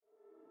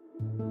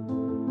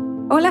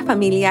Hola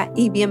familia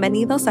y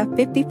bienvenidos a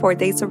 54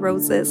 Days of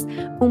Roses,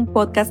 un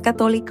podcast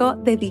católico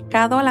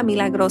dedicado a la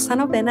milagrosa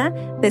novena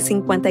de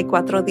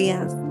 54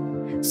 días.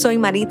 Soy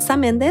Maritza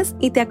Méndez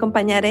y te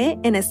acompañaré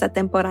en esta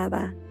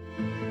temporada.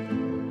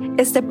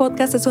 Este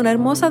podcast es una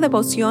hermosa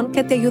devoción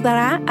que te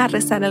ayudará a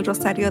rezar el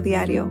rosario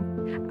diario.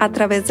 A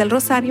través del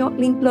rosario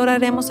le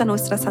imploraremos a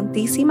nuestra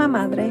Santísima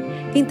Madre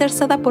que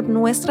interceda por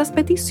nuestras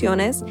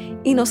peticiones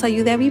y nos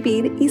ayude a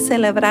vivir y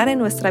celebrar en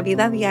nuestra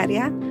vida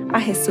diaria a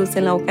Jesús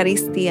en la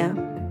Eucaristía.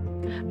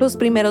 Los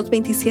primeros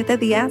 27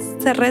 días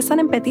se rezan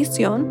en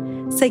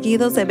petición,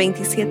 seguidos de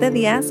 27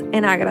 días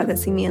en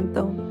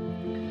agradecimiento.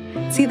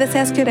 Si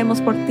deseas que oremos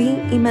por ti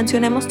y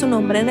mencionemos tu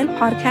nombre en el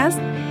podcast,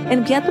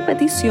 envía tu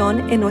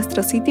petición en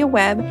nuestro sitio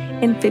web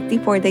en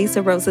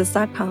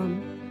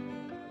 54daysofroses.com.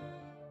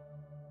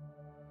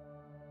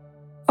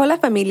 Hola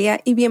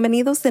familia y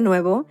bienvenidos de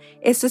nuevo.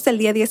 Este es el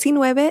día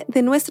 19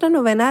 de nuestra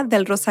novena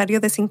del Rosario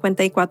de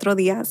 54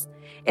 días,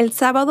 el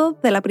sábado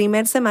de la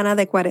primera semana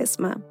de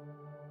Cuaresma.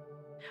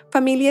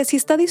 Familia, si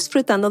está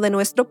disfrutando de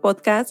nuestro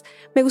podcast,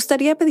 me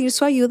gustaría pedir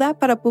su ayuda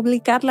para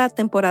publicar la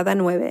temporada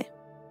 9.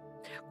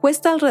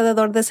 Cuesta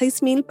alrededor de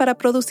 $6,000 para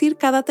producir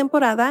cada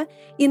temporada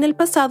y en el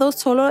pasado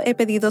solo he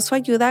pedido su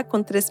ayuda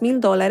con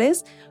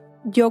 $3,000.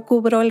 Yo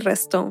cubro el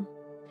resto.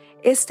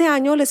 Este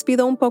año les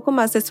pido un poco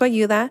más de su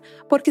ayuda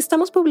porque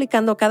estamos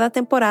publicando cada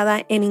temporada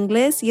en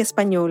inglés y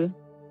español.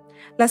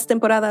 Las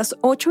temporadas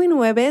 8 y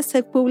 9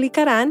 se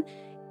publicarán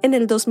en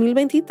el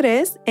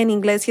 2023 en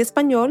inglés y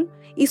español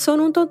y son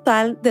un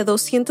total de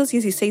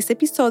 216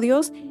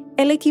 episodios,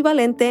 el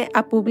equivalente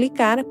a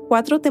publicar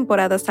 4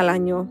 temporadas al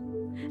año.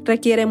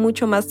 Requiere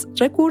mucho más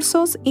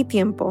recursos y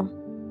tiempo.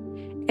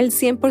 El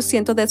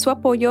 100% de su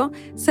apoyo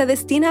se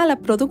destina a la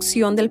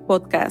producción del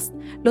podcast.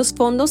 Los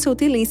fondos se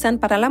utilizan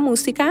para la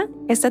música.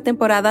 Esta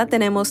temporada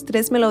tenemos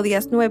 3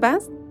 melodías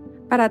nuevas,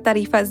 para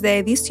tarifas de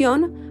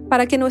edición,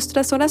 para que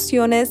nuestras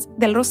oraciones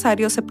del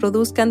rosario se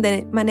produzcan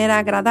de manera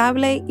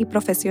agradable y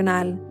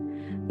profesional.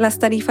 Las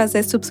tarifas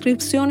de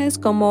suscripciones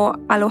como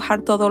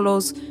alojar todos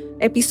los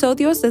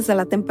episodios desde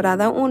la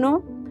temporada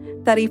 1,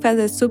 tarifas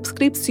de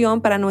suscripción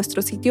para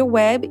nuestro sitio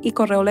web y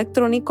correo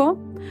electrónico.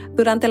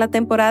 Durante la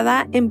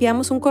temporada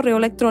enviamos un correo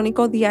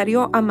electrónico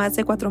diario a más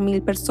de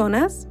 4,000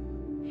 personas.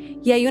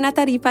 Y hay una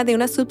tarifa de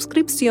una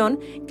suscripción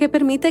que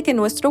permite que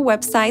nuestro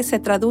website se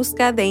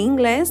traduzca de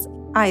inglés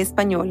a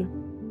español.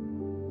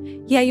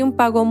 Y hay un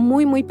pago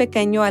muy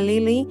pequeño a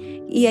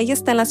Lily y ella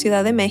está en la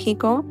Ciudad de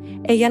México.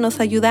 Ella nos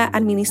ayuda a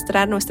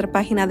administrar nuestra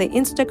página de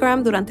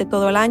Instagram durante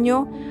todo el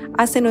año,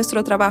 hace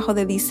nuestro trabajo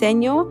de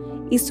diseño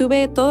y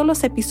sube todos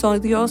los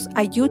episodios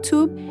a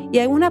YouTube y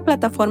hay una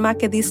plataforma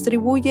que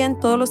distribuye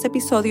todos los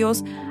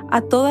episodios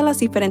a todas las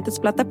diferentes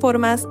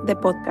plataformas de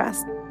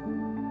podcast.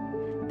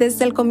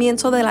 Desde el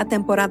comienzo de la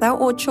temporada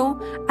 8,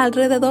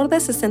 alrededor de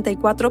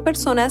 64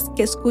 personas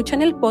que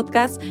escuchan el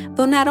podcast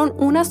donaron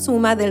una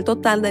suma del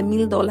total de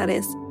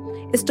 $1,000.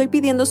 Estoy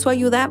pidiendo su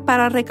ayuda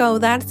para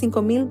recaudar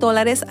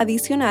 $5,000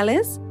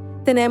 adicionales.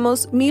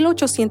 Tenemos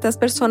 1,800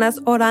 personas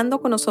orando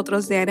con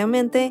nosotros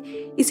diariamente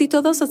y si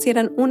todos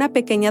hicieran una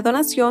pequeña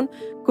donación,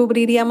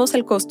 cubriríamos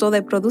el costo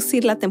de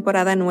producir la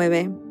temporada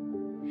 9.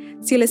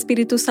 Si el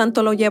Espíritu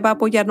Santo lo lleva a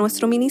apoyar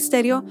nuestro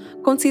ministerio,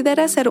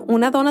 considere hacer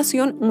una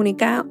donación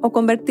única o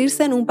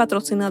convertirse en un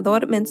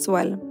patrocinador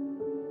mensual.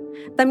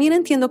 También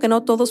entiendo que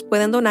no todos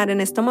pueden donar en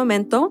este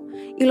momento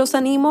y los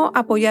animo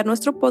a apoyar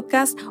nuestro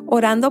podcast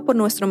orando por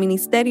nuestro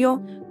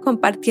ministerio,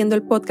 compartiendo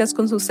el podcast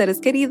con sus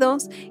seres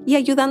queridos y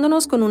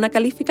ayudándonos con una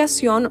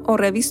calificación o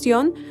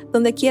revisión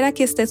donde quiera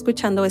que esté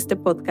escuchando este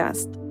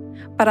podcast.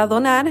 Para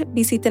donar,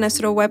 visite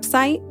nuestro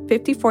website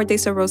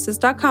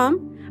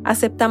 54daysofroses.com.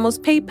 Aceptamos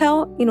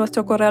PayPal y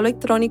nuestro correo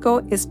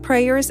electrónico es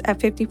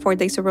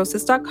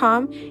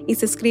prayers@54daysofroses.com y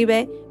se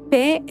escribe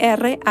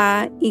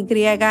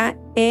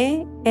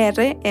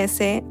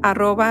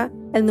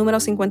prayers@el número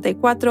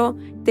 54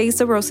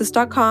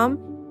 daysofroses.com,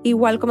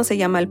 igual como se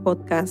llama el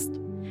podcast.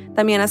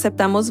 También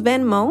aceptamos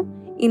Venmo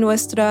y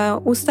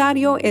nuestro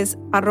usuario es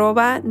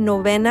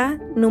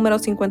 @novena número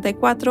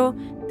 54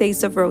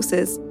 Days of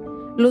Roses.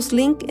 Los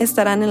links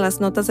estarán en las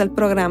notas del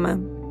programa.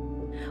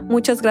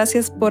 Muchas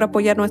gracias por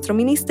apoyar nuestro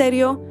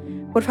ministerio.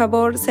 Por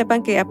favor,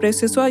 sepan que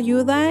aprecio su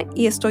ayuda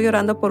y estoy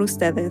orando por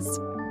ustedes.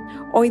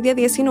 Hoy día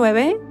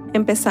 19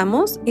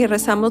 empezamos y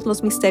rezamos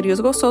los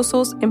misterios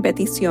gozosos en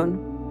petición.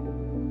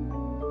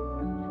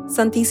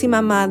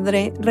 Santísima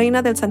Madre,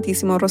 Reina del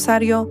Santísimo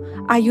Rosario,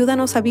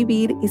 ayúdanos a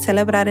vivir y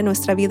celebrar en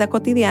nuestra vida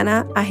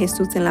cotidiana a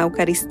Jesús en la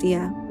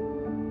Eucaristía.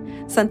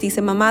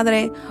 Santísima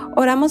Madre,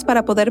 oramos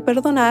para poder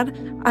perdonar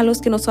a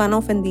los que nos han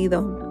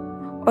ofendido.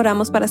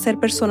 Oramos para ser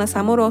personas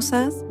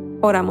amorosas,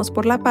 oramos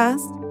por la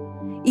paz.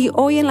 Y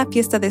hoy en la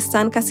fiesta de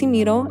San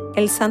Casimiro,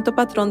 el santo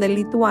patrón de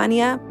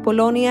Lituania,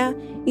 Polonia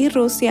y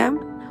Rusia,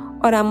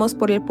 oramos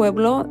por el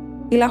pueblo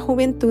y la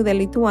juventud de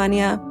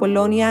Lituania,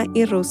 Polonia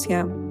y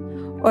Rusia.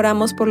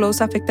 Oramos por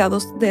los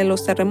afectados de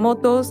los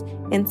terremotos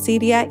en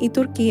Siria y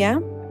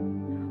Turquía.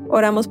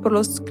 Oramos por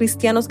los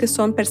cristianos que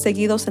son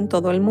perseguidos en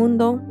todo el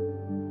mundo.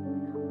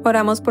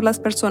 Oramos por las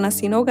personas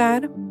sin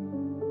hogar.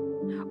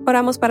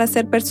 Oramos para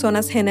ser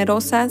personas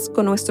generosas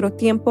con nuestro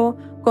tiempo,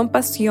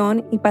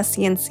 compasión y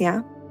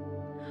paciencia.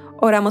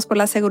 Oramos por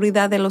la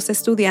seguridad de los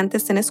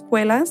estudiantes en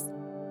escuelas.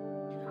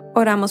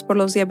 Oramos por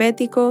los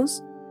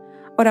diabéticos.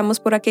 Oramos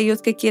por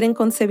aquellos que quieren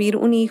concebir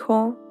un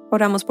hijo.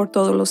 Oramos por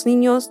todos los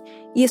niños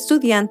y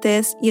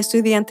estudiantes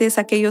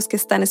aquellos que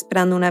están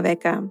esperando una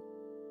beca.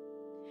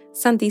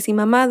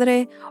 Santísima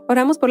Madre,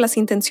 oramos por las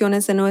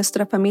intenciones de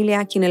nuestra familia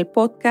aquí en el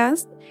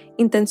podcast,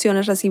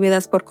 intenciones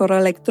recibidas por correo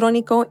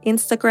electrónico,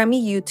 Instagram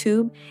y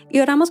YouTube,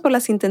 y oramos por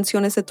las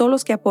intenciones de todos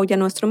los que apoyan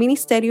nuestro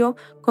ministerio,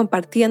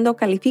 compartiendo,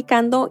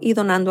 calificando y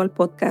donando al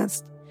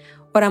podcast.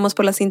 Oramos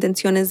por las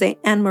intenciones de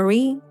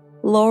Anne-Marie,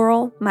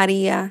 Laurel,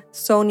 María,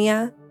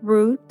 Sonia,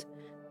 Ruth,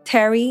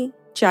 Terry,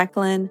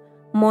 Jacqueline,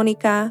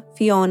 Mónica,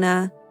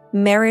 Fiona,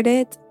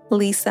 Meredith,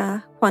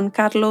 Lisa, Juan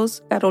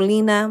Carlos,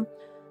 Carolina,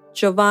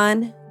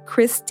 Jovan,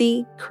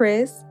 Christy,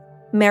 Chris,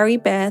 Mary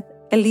Beth,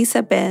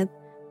 Elizabeth,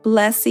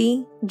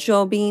 Blessy,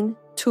 Jobin,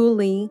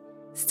 Tuli,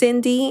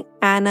 Cindy,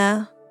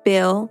 Anna,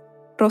 Bill,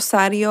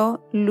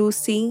 Rosario,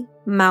 Lucy,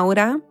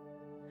 Maura,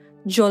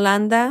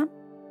 Yolanda.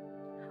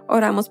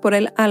 Oramos por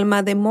el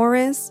alma de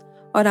Morris.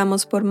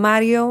 Oramos por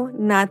Mario,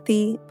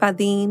 Nati,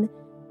 Padín,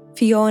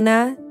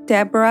 Fiona,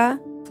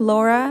 Deborah,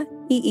 Flora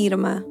y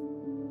Irma.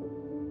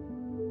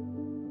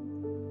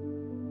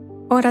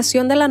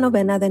 Oración de la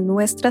novena de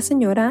Nuestra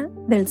Señora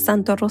del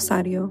Santo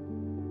Rosario.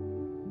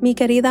 Mi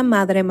querida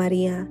Madre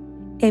María,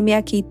 heme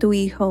aquí tu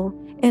Hijo,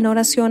 en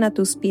oración a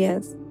tus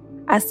pies.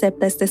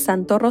 Acepta este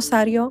Santo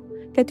Rosario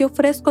que te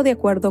ofrezco de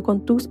acuerdo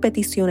con tus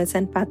peticiones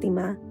en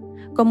Fátima,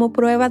 como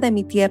prueba de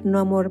mi tierno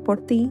amor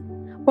por ti,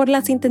 por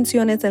las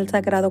intenciones del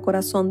Sagrado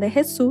Corazón de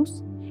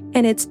Jesús,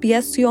 en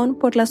expiación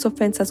por las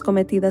ofensas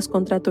cometidas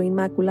contra tu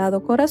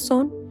Inmaculado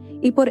Corazón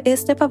y por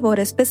este favor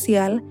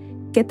especial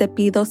que te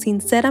pido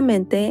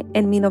sinceramente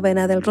en mi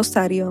novena del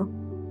Rosario.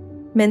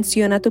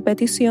 ¿Menciona tu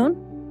petición?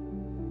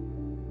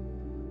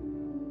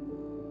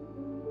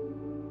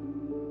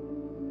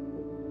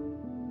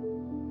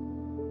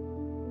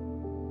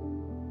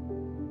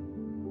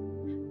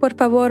 Por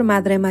favor,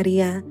 Madre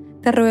María,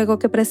 te ruego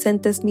que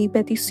presentes mi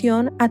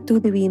petición a tu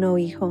divino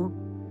Hijo.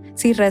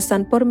 Si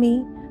rezan por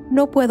mí,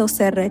 no puedo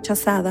ser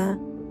rechazada.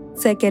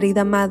 Sé,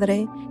 querida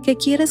Madre, que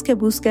quieres que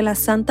busque la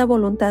santa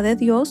voluntad de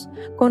Dios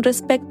con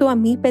respecto a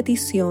mi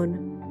petición.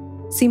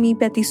 Si mi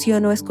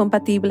petición no es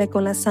compatible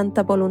con la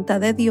santa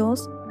voluntad de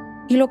Dios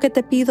y lo que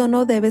te pido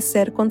no debe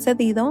ser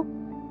concedido,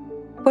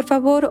 por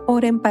favor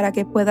oren para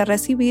que pueda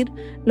recibir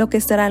lo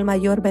que será el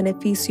mayor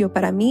beneficio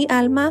para mi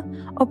alma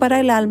o para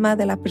el alma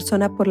de la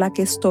persona por la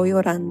que estoy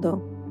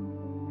orando.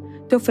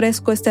 Te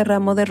ofrezco este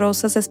ramo de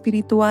rosas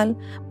espiritual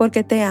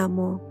porque te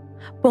amo.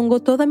 Pongo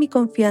toda mi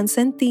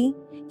confianza en ti,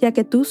 ya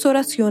que tus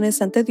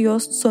oraciones ante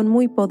Dios son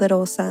muy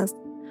poderosas.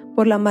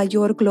 Por la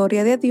mayor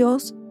gloria de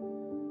Dios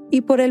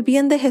y por el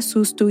bien de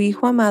Jesús tu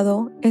Hijo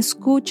amado,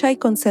 escucha y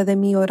concede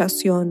mi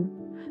oración.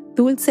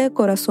 Dulce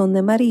corazón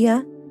de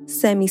María,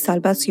 sé mi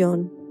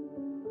salvación.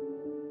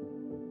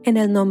 En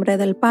el nombre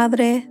del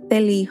Padre,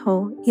 del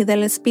Hijo y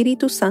del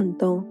Espíritu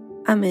Santo.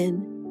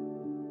 Amén.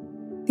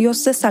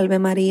 Dios te salve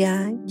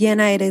María,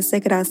 llena eres de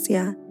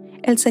gracia,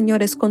 el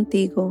Señor es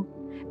contigo.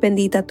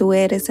 Bendita tú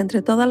eres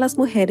entre todas las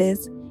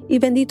mujeres, y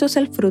bendito es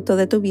el fruto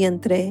de tu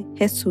vientre,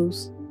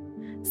 Jesús.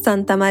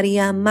 Santa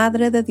María,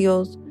 Madre de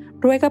Dios,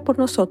 ruega por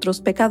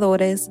nosotros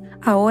pecadores,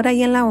 ahora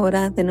y en la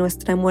hora de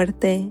nuestra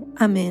muerte.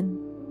 Amén.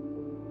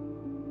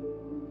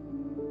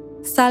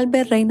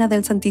 Salve, Reina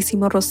del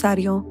Santísimo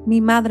Rosario,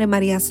 mi Madre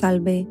María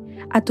salve.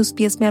 A tus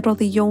pies me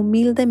arrodillo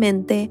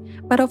humildemente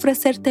para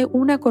ofrecerte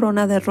una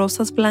corona de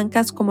rosas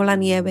blancas como la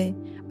nieve,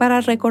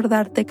 para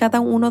recordarte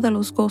cada uno de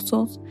los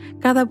gozos.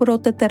 Cada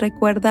brote te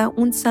recuerda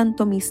un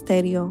santo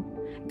misterio,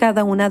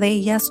 cada una de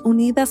ellas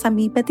unidas a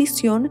mi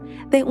petición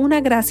de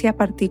una gracia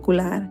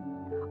particular.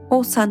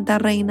 Oh Santa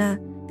Reina,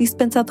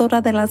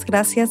 dispensadora de las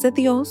gracias de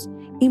Dios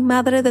y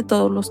Madre de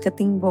todos los que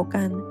te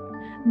invocan,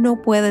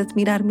 no puedes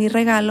mirar mi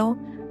regalo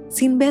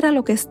sin ver a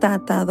lo que está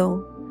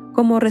atado.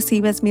 Como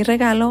recibes mi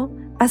regalo,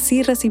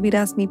 así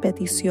recibirás mi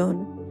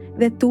petición.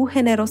 De tu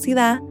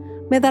generosidad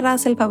me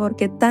darás el favor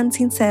que tan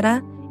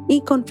sincera y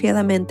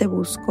confiadamente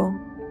busco.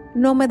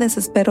 No me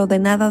desespero de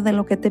nada de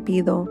lo que te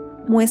pido.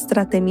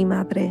 Muéstrate mi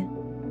Madre.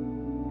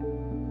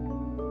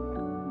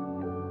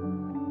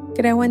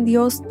 Creo en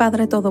Dios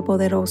Padre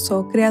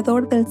Todopoderoso,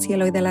 Creador del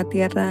cielo y de la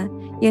tierra,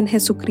 y en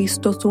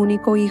Jesucristo, su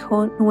único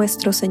Hijo,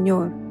 nuestro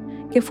Señor,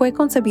 que fue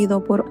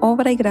concebido por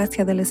obra y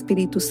gracia del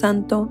Espíritu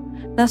Santo,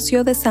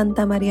 nació de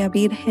Santa María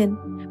Virgen,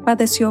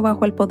 padeció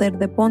bajo el poder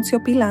de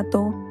Poncio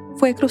Pilato,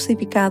 fue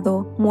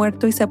crucificado,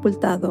 muerto y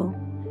sepultado,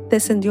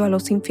 descendió a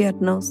los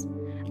infiernos.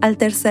 Al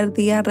tercer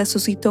día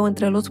resucitó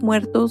entre los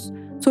muertos,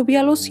 subió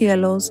a los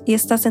cielos y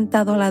está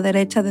sentado a la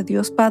derecha de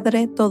Dios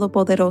Padre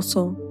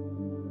Todopoderoso.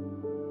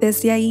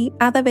 Desde ahí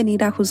ha de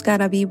venir a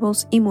juzgar a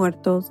vivos y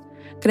muertos.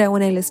 Creo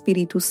en el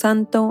Espíritu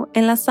Santo,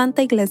 en la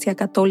Santa Iglesia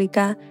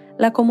Católica,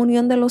 la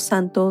comunión de los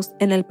santos,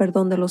 en el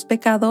perdón de los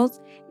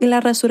pecados y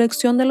la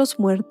resurrección de los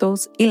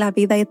muertos y la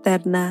vida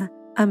eterna.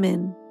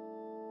 Amén.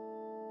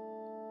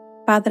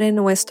 Padre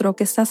nuestro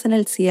que estás en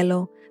el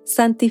cielo,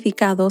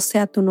 santificado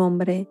sea tu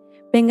nombre.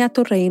 Venga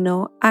tu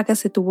reino,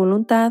 hágase tu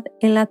voluntad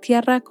en la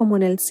tierra como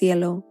en el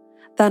cielo.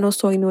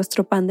 Danos hoy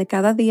nuestro pan de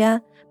cada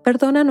día,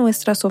 perdona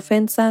nuestras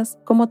ofensas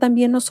como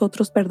también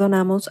nosotros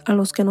perdonamos a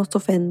los que nos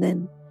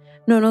ofenden.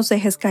 No nos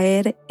dejes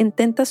caer en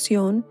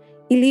tentación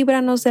y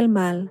líbranos del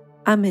mal.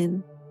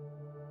 Amén.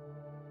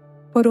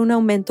 Por un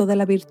aumento de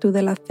la virtud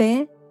de la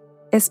fe,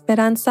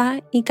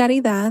 esperanza y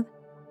caridad,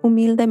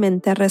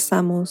 humildemente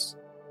rezamos.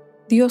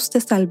 Dios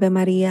te salve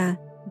María,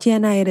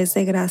 llena eres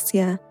de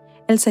gracia,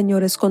 el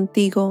Señor es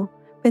contigo,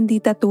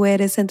 bendita tú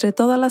eres entre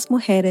todas las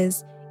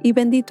mujeres, y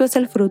bendito es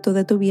el fruto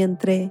de tu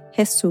vientre,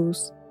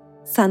 Jesús.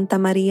 Santa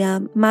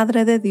María,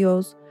 Madre de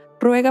Dios,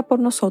 ruega por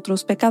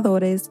nosotros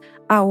pecadores,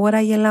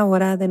 ahora y en la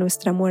hora de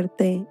nuestra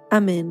muerte.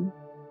 Amén.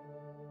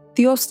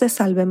 Dios te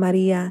salve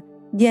María,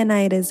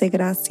 llena eres de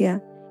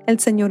gracia, el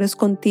Señor es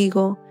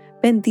contigo,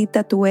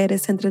 bendita tú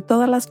eres entre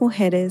todas las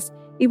mujeres,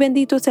 y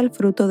bendito es el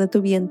fruto de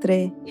tu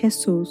vientre,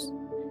 Jesús.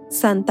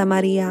 Santa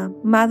María,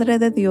 Madre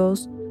de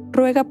Dios,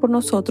 ruega por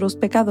nosotros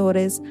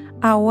pecadores,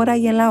 ahora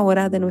y en la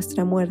hora de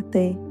nuestra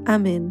muerte.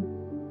 Amén.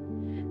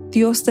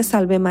 Dios te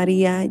salve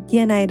María,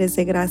 llena eres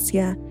de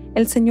gracia,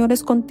 el Señor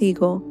es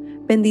contigo,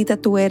 bendita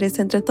tú eres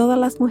entre todas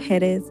las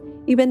mujeres,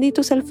 y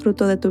bendito es el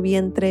fruto de tu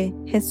vientre,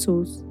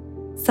 Jesús.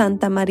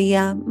 Santa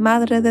María,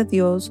 Madre de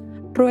Dios,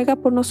 ruega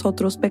por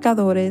nosotros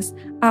pecadores,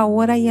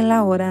 ahora y en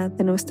la hora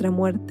de nuestra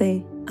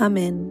muerte.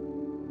 Amén.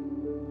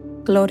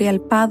 Gloria al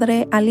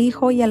Padre, al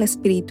Hijo y al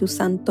Espíritu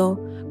Santo,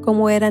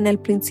 como era en el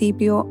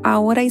principio,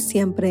 ahora y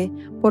siempre,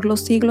 por los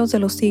siglos de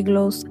los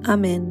siglos.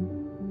 Amén.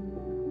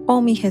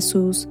 Oh mi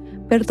Jesús,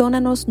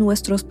 perdónanos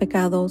nuestros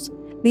pecados,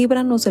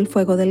 líbranos del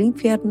fuego del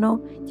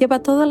infierno,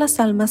 lleva todas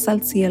las almas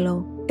al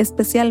cielo,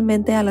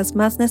 especialmente a las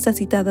más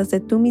necesitadas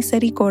de tu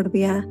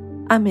misericordia.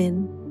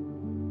 Amén.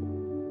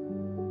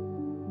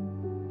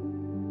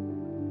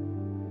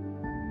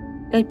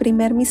 El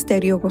primer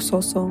misterio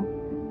gozoso,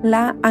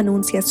 la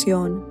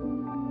Anunciación.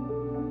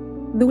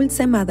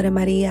 Dulce Madre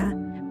María,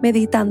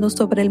 meditando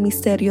sobre el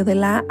misterio de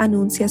la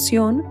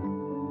Anunciación,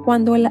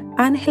 cuando el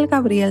ángel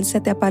Gabriel se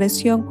te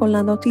apareció con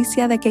la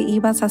noticia de que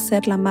ibas a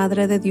ser la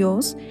Madre de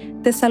Dios,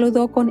 te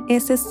saludó con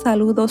ese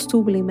saludo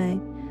sublime: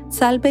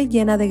 Salve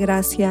llena de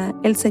gracia,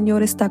 el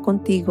Señor está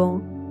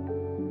contigo.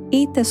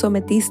 Y te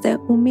sometiste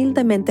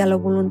humildemente a la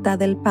voluntad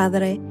del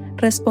Padre,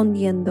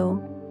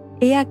 respondiendo: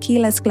 He aquí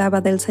la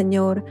esclava del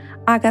Señor,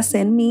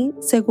 hágase en mí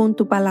según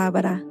tu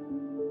palabra.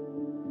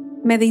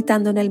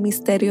 Meditando en el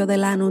misterio de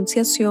la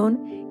Anunciación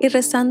y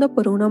rezando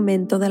por un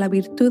aumento de la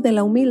virtud de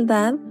la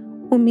humildad,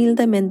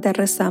 humildemente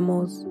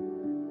rezamos.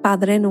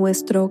 Padre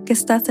nuestro que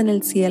estás en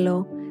el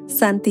cielo,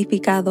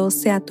 santificado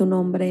sea tu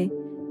nombre.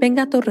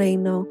 Venga tu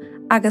reino,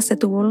 hágase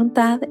tu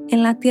voluntad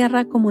en la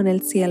tierra como en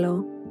el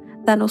cielo.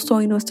 Danos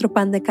hoy nuestro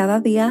pan de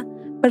cada día,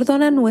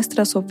 perdona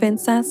nuestras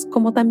ofensas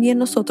como también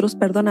nosotros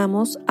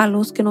perdonamos a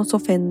los que nos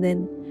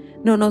ofenden.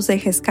 No nos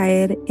dejes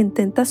caer en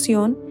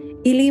tentación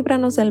y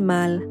líbranos del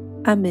mal.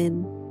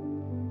 Amén.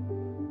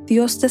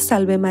 Dios te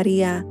salve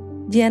María,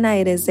 llena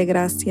eres de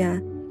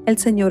gracia, el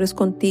Señor es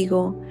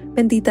contigo,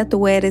 bendita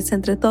tú eres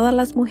entre todas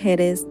las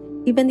mujeres,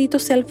 y bendito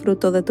sea el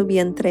fruto de tu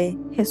vientre,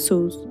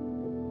 Jesús.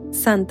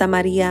 Santa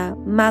María,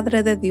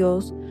 Madre de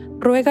Dios,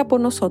 ruega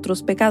por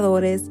nosotros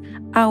pecadores,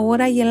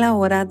 ahora y en la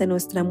hora de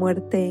nuestra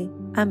muerte.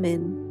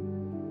 Amén.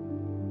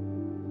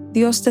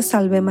 Dios te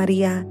salve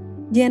María,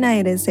 llena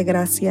eres de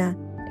gracia,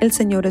 el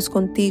Señor es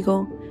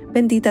contigo,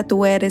 bendita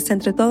tú eres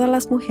entre todas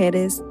las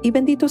mujeres, y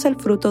bendito es el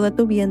fruto de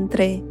tu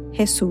vientre,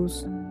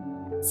 Jesús.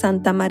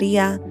 Santa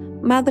María,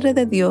 Madre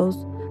de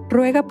Dios,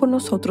 ruega por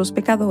nosotros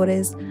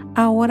pecadores,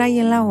 ahora y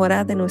en la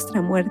hora de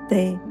nuestra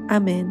muerte.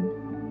 Amén.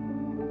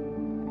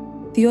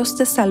 Dios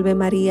te salve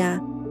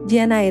María,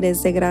 llena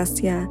eres de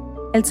gracia,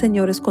 el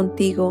Señor es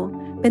contigo,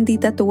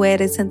 bendita tú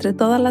eres entre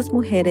todas las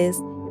mujeres,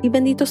 y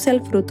bendito sea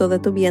el fruto de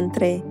tu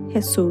vientre,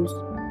 Jesús.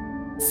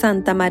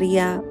 Santa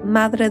María,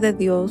 Madre de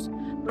Dios,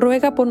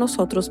 ruega por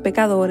nosotros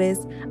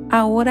pecadores,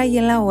 ahora y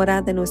en la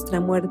hora de nuestra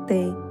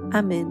muerte.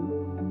 Amén.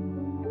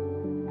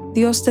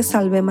 Dios te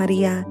salve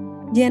María,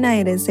 llena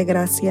eres de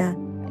gracia,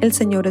 el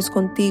Señor es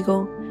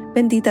contigo,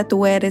 bendita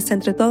tú eres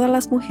entre todas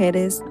las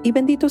mujeres, y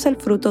bendito es el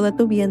fruto de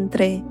tu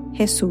vientre,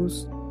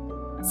 Jesús.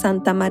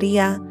 Santa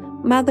María,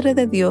 Madre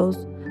de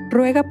Dios,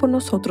 ruega por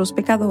nosotros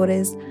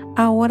pecadores,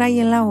 ahora y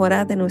en la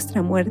hora de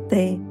nuestra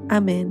muerte.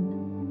 Amén.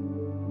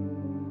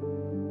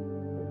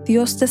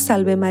 Dios te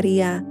salve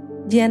María,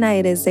 llena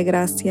eres de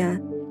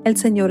gracia, el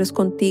Señor es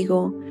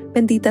contigo,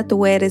 bendita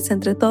tú eres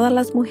entre todas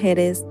las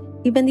mujeres,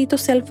 y bendito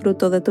sea el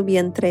fruto de tu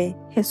vientre,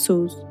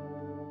 Jesús.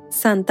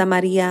 Santa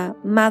María,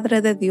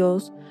 Madre de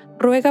Dios,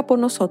 ruega por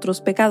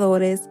nosotros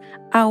pecadores,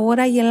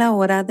 ahora y en la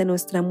hora de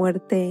nuestra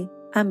muerte.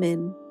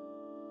 Amén.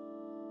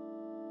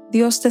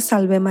 Dios te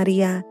salve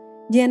María,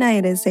 llena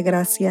eres de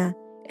gracia,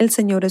 el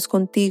Señor es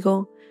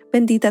contigo,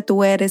 bendita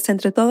tú eres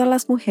entre todas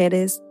las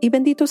mujeres, y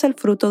bendito es el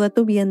fruto de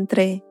tu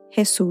vientre,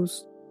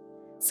 Jesús.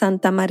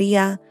 Santa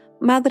María,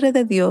 Madre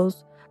de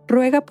Dios,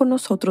 ruega por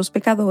nosotros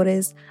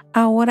pecadores,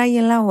 ahora y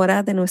en la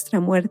hora de nuestra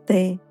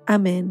muerte.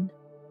 Amén.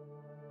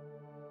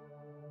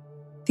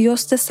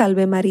 Dios te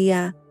salve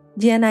María,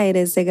 llena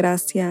eres de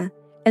gracia,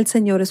 el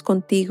Señor es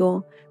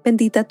contigo,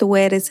 bendita tú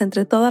eres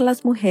entre todas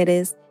las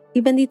mujeres,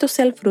 y bendito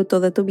sea el fruto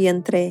de tu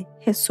vientre,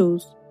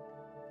 Jesús.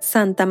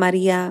 Santa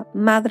María,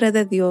 Madre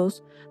de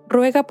Dios,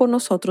 ruega por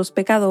nosotros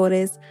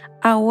pecadores,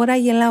 ahora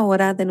y en la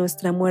hora de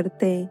nuestra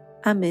muerte.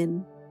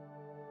 Amén.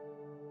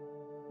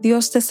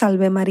 Dios te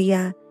salve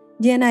María,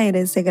 llena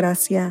eres de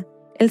gracia,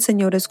 el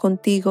Señor es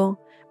contigo,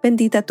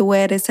 bendita tú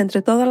eres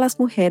entre todas las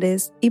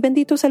mujeres, y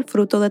bendito es el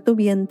fruto de tu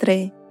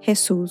vientre,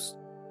 Jesús.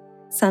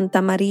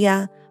 Santa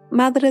María,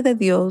 Madre de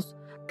Dios,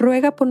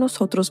 ruega por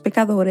nosotros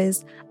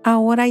pecadores,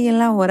 ahora y en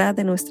la hora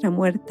de nuestra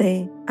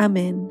muerte.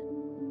 Amén.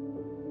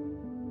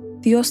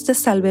 Dios te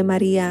salve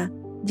María,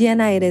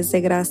 llena eres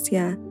de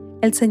gracia,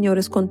 el Señor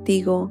es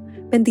contigo,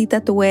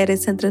 bendita tú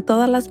eres entre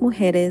todas las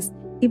mujeres,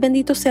 y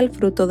bendito sea el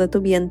fruto de tu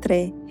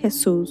vientre,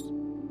 Jesús.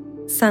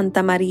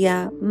 Santa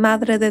María,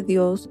 Madre de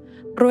Dios,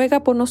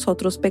 ruega por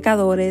nosotros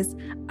pecadores,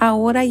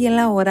 ahora y en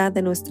la hora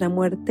de nuestra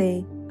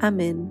muerte.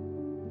 Amén.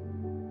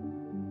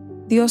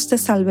 Dios te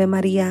salve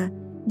María,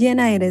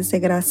 llena eres de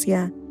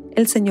gracia,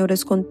 el Señor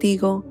es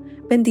contigo,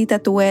 bendita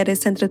tú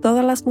eres entre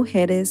todas las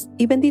mujeres,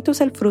 y bendito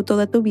es el fruto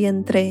de tu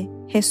vientre,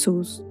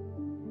 Jesús.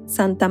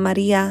 Santa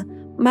María,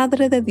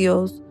 Madre de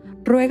Dios,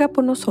 ruega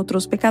por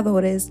nosotros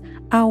pecadores,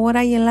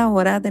 ahora y en la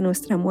hora de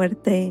nuestra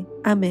muerte.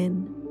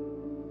 Amén.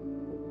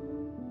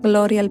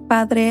 Gloria al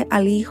Padre,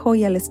 al Hijo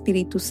y al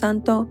Espíritu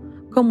Santo,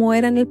 como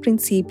era en el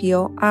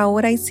principio,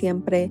 ahora y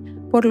siempre,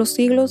 por los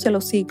siglos de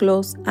los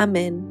siglos.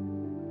 Amén.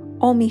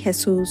 Oh mi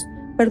Jesús,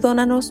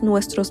 perdónanos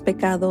nuestros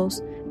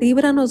pecados,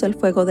 líbranos del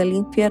fuego del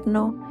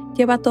infierno,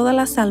 lleva todas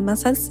las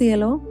almas al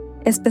cielo,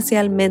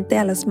 especialmente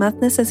a las más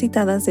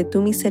necesitadas de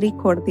tu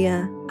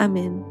misericordia.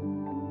 Amén.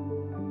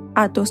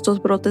 Ato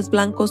estos brotes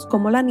blancos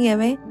como la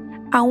nieve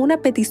a una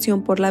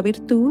petición por la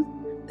virtud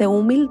de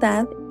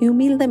humildad y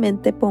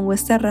humildemente pongo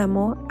este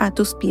ramo a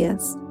tus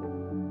pies.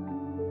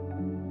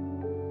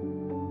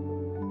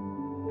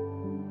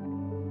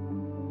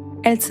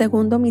 El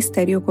segundo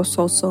misterio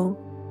gozoso,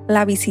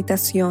 la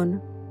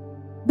visitación.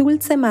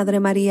 Dulce Madre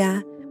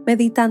María,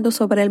 meditando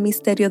sobre el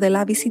misterio de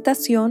la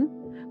visitación,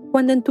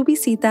 cuando en tu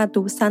visita a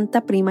tu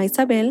santa prima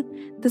Isabel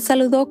te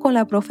saludó con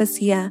la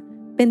profecía: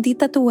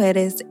 bendita tú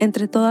eres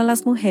entre todas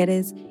las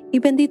mujeres, y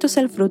bendito es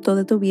el fruto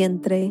de tu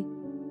vientre.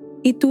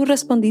 Y tú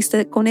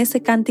respondiste con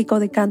ese cántico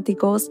de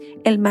cánticos,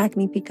 el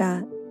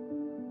Magnificat.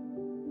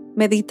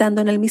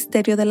 Meditando en el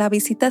misterio de la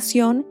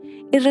visitación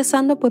y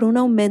rezando por un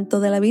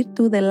aumento de la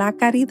virtud de la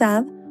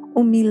caridad,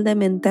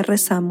 humildemente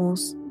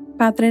rezamos.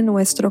 Padre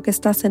nuestro que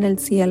estás en el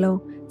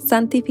cielo,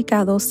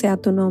 santificado sea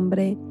tu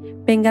nombre.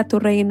 Venga tu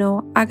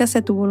reino,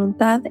 hágase tu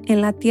voluntad en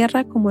la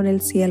tierra como en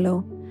el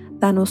cielo.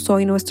 Danos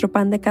hoy nuestro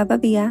pan de cada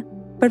día.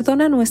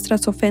 Perdona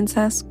nuestras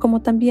ofensas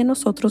como también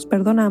nosotros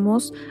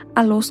perdonamos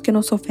a los que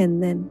nos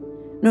ofenden.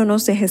 No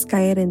nos dejes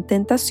caer en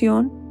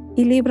tentación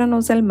y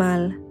líbranos del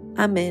mal.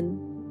 Amén.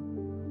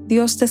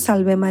 Dios te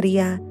salve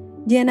María,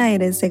 llena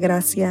eres de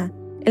gracia,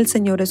 el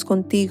Señor es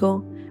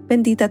contigo,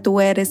 bendita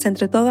tú eres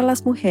entre todas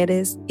las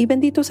mujeres y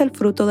bendito es el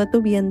fruto de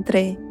tu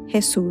vientre,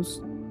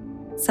 Jesús.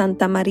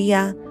 Santa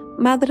María,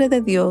 Madre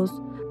de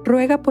Dios,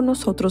 ruega por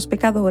nosotros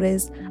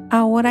pecadores,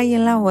 ahora y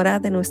en la hora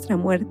de nuestra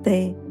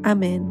muerte.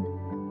 Amén.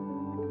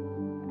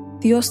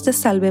 Dios te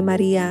salve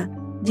María,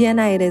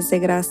 llena eres de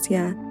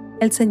gracia,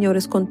 el Señor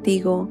es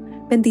contigo,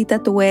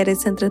 bendita tú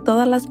eres entre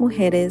todas las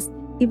mujeres,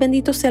 y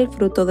bendito sea el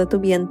fruto de tu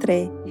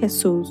vientre,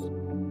 Jesús.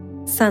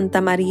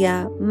 Santa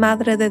María,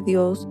 Madre de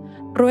Dios,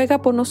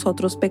 ruega por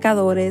nosotros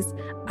pecadores,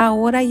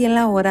 ahora y en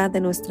la hora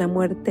de nuestra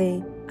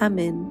muerte.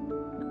 Amén.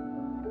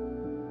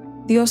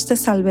 Dios te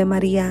salve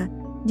María,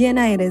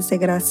 llena eres de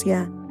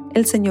gracia,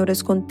 el Señor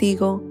es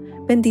contigo,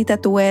 bendita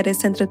tú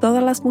eres entre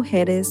todas las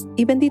mujeres,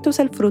 y bendito es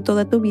el fruto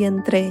de tu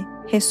vientre,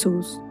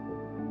 Jesús.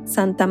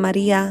 Santa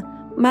María,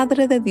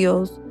 Madre de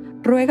Dios,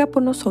 ruega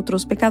por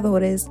nosotros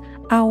pecadores,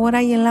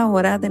 ahora y en la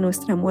hora de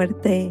nuestra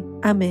muerte.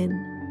 Amén.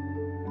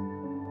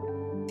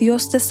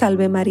 Dios te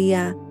salve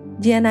María,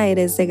 llena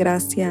eres de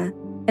gracia,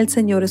 el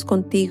Señor es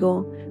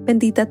contigo,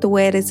 bendita tú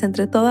eres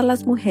entre todas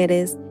las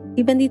mujeres,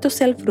 y bendito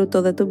sea el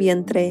fruto de tu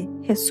vientre,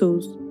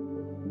 Jesús.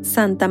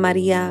 Santa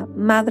María,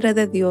 Madre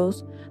de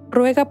Dios,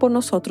 ruega por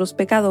nosotros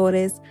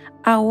pecadores,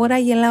 ahora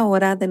y en la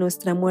hora de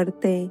nuestra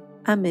muerte.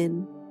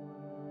 Amén.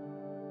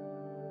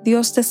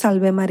 Dios te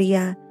salve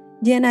María,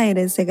 llena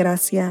eres de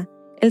gracia,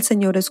 el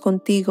Señor es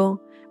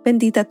contigo,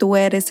 bendita tú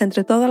eres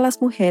entre todas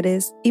las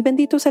mujeres, y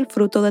bendito es el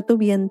fruto de tu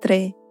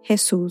vientre,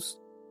 Jesús.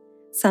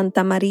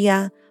 Santa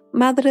María,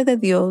 Madre de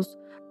Dios,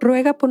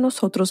 ruega por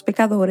nosotros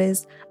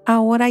pecadores,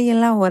 ahora y en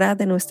la hora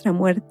de nuestra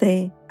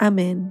muerte.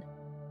 Amén.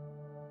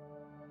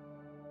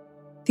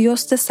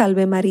 Dios te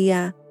salve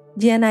María,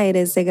 llena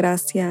eres de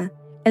gracia,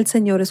 el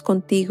Señor es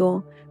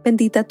contigo,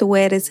 bendita tú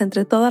eres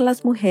entre todas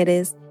las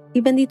mujeres,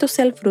 y bendito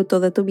sea el fruto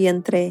de tu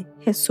vientre,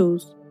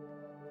 Jesús.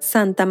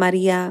 Santa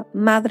María,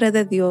 Madre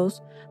de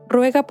Dios,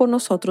 ruega por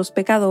nosotros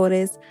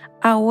pecadores,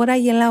 ahora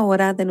y en la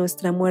hora de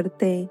nuestra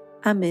muerte.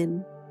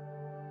 Amén.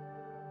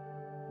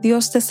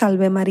 Dios te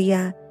salve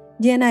María,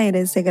 llena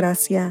eres de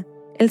gracia,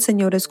 el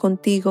Señor es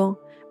contigo,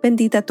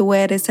 bendita tú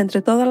eres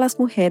entre todas las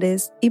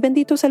mujeres, y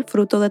bendito es el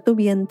fruto de tu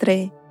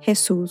vientre,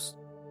 Jesús.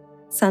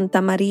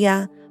 Santa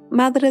María,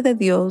 Madre de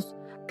Dios,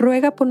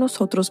 ruega por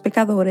nosotros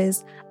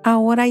pecadores,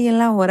 ahora y en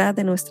la hora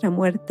de nuestra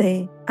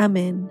muerte.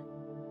 Amén.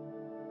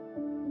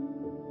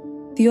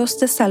 Dios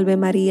te salve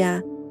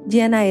María,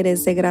 llena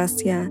eres de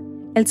gracia,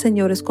 el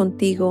Señor es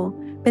contigo,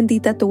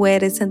 bendita tú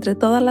eres entre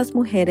todas las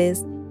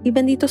mujeres, y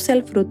bendito sea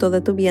el fruto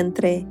de tu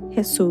vientre,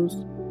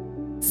 Jesús.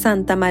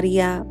 Santa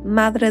María,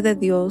 Madre de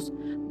Dios,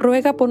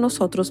 ruega por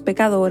nosotros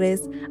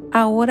pecadores,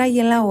 ahora y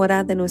en la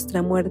hora de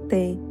nuestra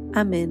muerte.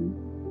 Amén.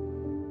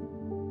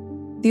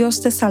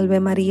 Dios te salve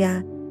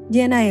María,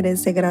 llena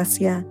eres de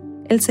gracia,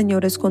 el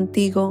Señor es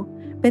contigo,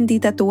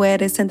 bendita tú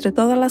eres entre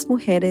todas las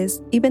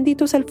mujeres, y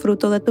bendito es el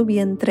fruto de tu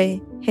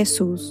vientre,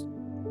 Jesús.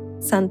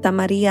 Santa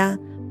María,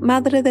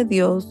 Madre de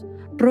Dios,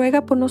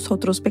 ruega por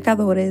nosotros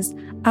pecadores,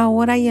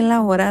 ahora y en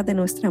la hora de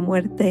nuestra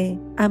muerte.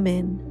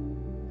 Amén.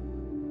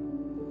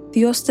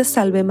 Dios te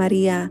salve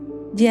María,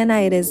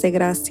 llena eres de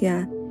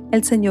gracia,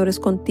 el Señor es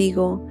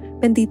contigo,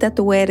 bendita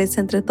tú eres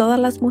entre todas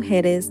las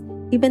mujeres,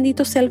 y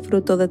bendito sea el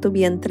fruto de tu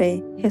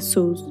vientre,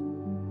 Jesús.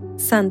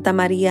 Santa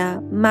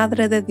María,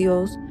 Madre de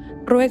Dios,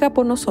 ruega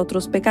por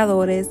nosotros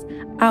pecadores,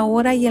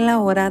 ahora y en la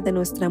hora de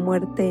nuestra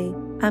muerte.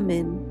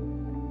 Amén.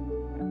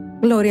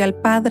 Gloria al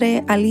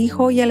Padre, al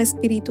Hijo y al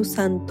Espíritu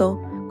Santo,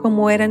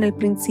 como era en el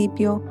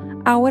principio,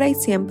 ahora y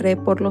siempre,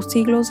 por los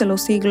siglos de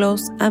los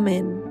siglos.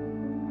 Amén.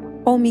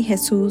 Oh mi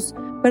Jesús,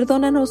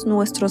 perdónanos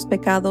nuestros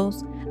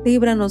pecados,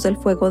 líbranos del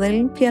fuego del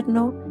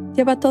infierno,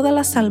 lleva todas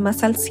las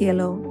almas al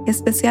cielo,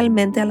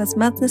 especialmente a las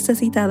más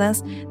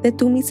necesitadas de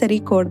tu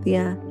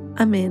misericordia.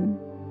 Amén.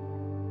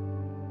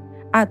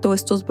 Ato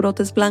estos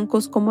brotes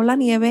blancos como la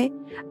nieve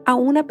a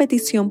una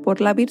petición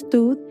por la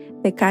virtud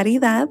de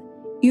caridad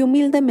y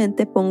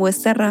humildemente pongo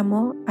este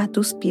ramo a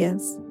tus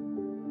pies.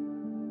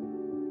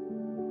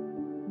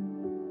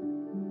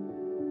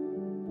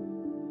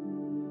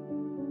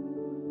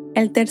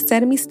 El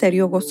tercer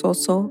misterio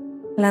gozoso,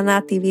 la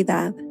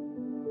Natividad.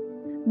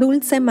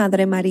 Dulce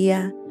Madre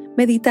María,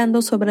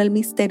 meditando sobre el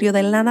misterio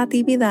de la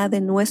Natividad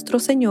de nuestro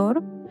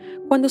Señor,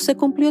 cuando se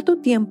cumplió tu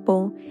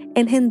tiempo,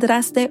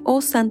 engendraste,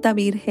 oh Santa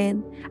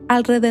Virgen,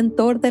 al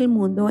Redentor del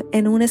mundo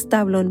en un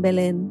establo en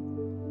Belén.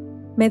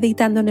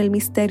 Meditando en el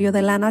misterio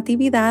de la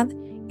Natividad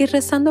y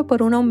rezando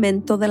por un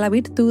aumento de la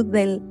virtud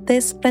del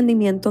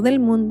desprendimiento del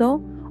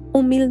mundo,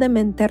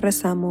 humildemente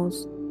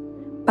rezamos.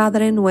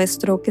 Padre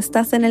nuestro que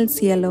estás en el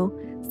cielo,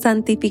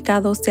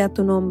 santificado sea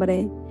tu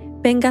nombre.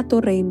 Venga tu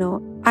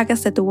reino,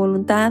 hágase tu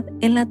voluntad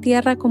en la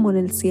tierra como en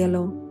el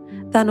cielo.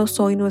 Danos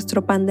hoy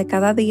nuestro pan de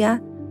cada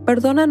día,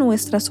 perdona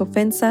nuestras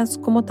ofensas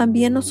como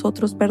también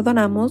nosotros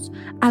perdonamos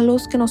a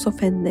los que nos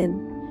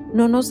ofenden.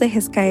 No nos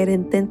dejes caer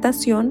en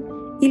tentación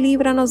y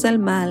líbranos del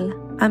mal.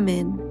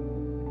 Amén.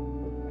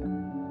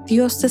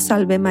 Dios te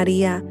salve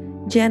María,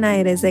 llena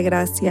eres de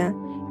gracia,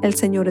 el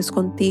Señor es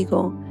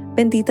contigo,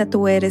 bendita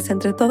tú eres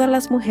entre todas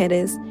las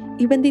mujeres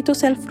y bendito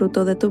sea el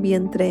fruto de tu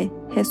vientre,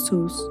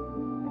 Jesús.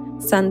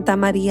 Santa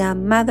María,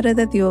 Madre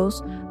de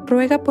Dios,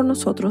 ruega por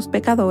nosotros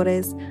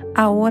pecadores,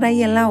 ahora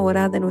y en la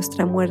hora de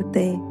nuestra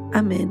muerte.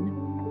 Amén.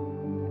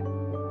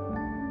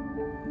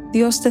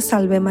 Dios te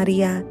salve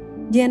María,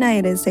 llena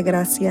eres de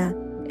gracia,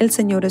 el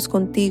Señor es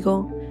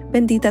contigo,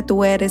 bendita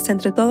tú eres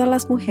entre todas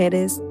las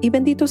mujeres, y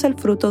bendito es el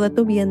fruto de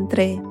tu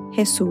vientre,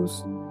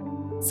 Jesús.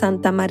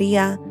 Santa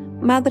María,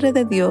 Madre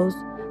de Dios,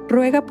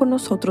 ruega por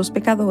nosotros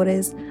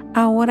pecadores,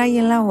 ahora y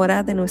en la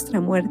hora de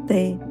nuestra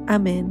muerte.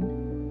 Amén.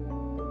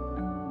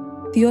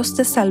 Dios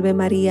te salve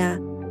María,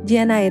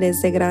 llena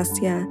eres de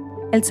gracia,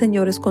 el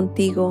Señor es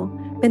contigo,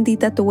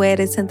 bendita tú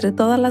eres entre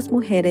todas las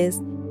mujeres,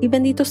 y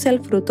bendito sea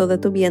el fruto de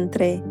tu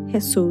vientre,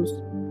 Jesús.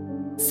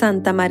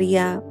 Santa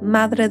María,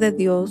 Madre de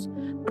Dios,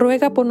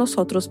 ruega por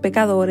nosotros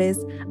pecadores,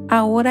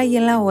 ahora y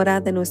en la hora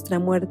de nuestra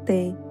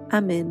muerte.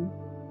 Amén.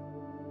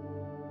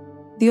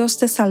 Dios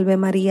te salve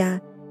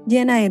María,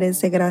 llena eres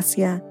de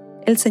gracia,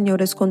 el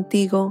Señor es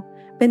contigo,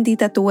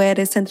 bendita tú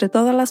eres entre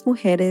todas las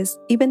mujeres,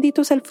 y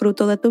bendito es el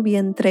fruto de tu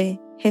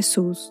vientre,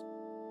 Jesús.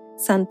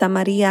 Santa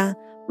María,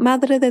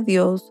 Madre de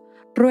Dios,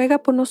 ruega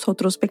por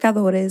nosotros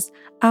pecadores,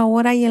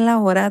 ahora y en la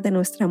hora de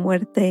nuestra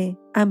muerte.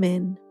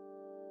 Amén.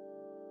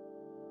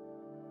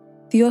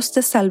 Dios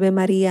te salve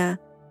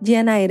María,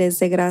 llena eres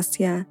de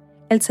gracia,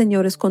 el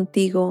Señor es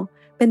contigo,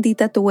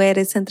 bendita tú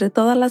eres entre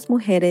todas las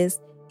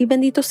mujeres, y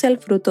bendito sea el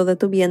fruto de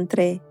tu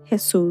vientre,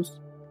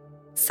 Jesús.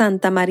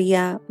 Santa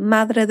María,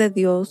 Madre de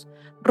Dios,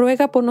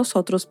 ruega por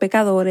nosotros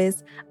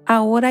pecadores,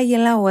 ahora y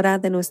en la hora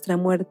de nuestra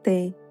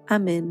muerte.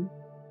 Amén.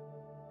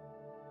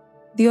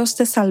 Dios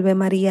te salve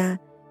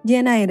María,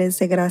 llena eres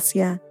de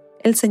gracia,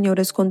 el Señor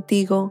es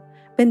contigo,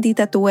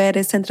 bendita tú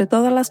eres entre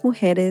todas las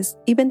mujeres,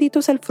 y bendito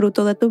es el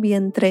fruto de tu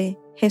vientre,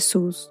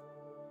 Jesús.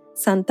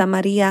 Santa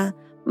María,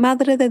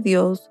 Madre de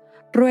Dios,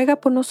 ruega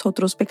por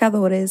nosotros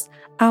pecadores,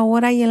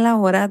 ahora y en la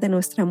hora de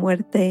nuestra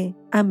muerte.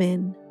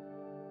 Amén.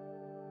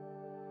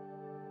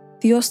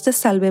 Dios te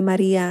salve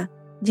María,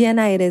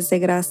 llena eres de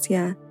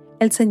gracia,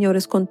 el Señor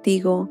es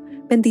contigo,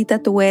 bendita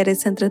tú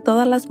eres entre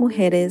todas las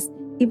mujeres,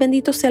 y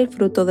bendito sea el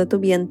fruto de tu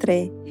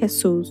vientre,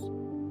 Jesús.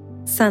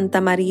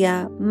 Santa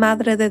María,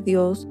 Madre de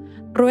Dios,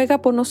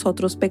 ruega por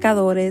nosotros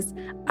pecadores,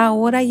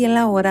 ahora y en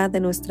la hora de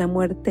nuestra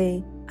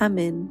muerte.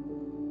 Amén.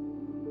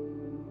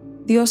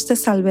 Dios te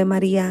salve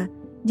María,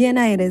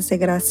 llena eres de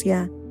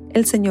gracia,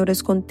 el Señor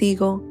es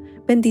contigo,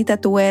 bendita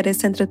tú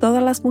eres entre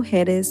todas las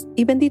mujeres,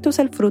 y bendito es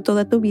el fruto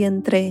de tu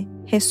vientre,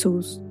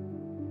 Jesús.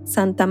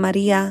 Santa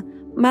María,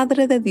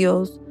 Madre de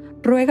Dios,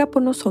 ruega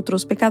por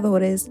nosotros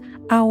pecadores,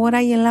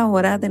 ahora y en la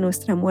hora de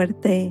nuestra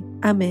muerte.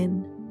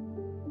 Amén.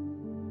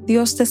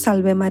 Dios te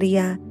salve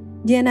María,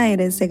 llena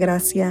eres de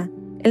gracia,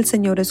 el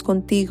Señor es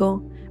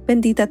contigo,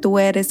 bendita tú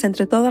eres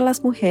entre todas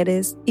las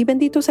mujeres, y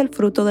bendito es el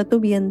fruto de tu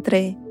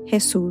vientre,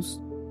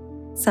 Jesús.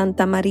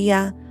 Santa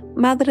María,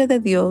 Madre de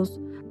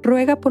Dios,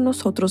 ruega por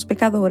nosotros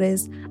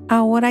pecadores,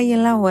 ahora y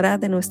en la hora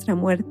de nuestra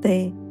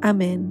muerte.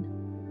 Amén.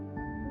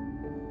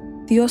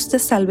 Dios te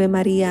salve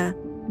María,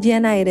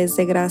 llena eres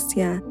de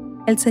gracia,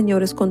 el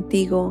Señor es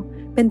contigo,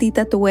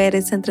 bendita tú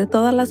eres entre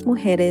todas las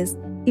mujeres,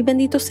 y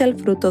bendito sea el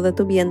fruto de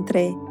tu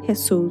vientre,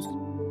 Jesús.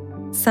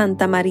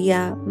 Santa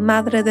María,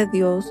 Madre de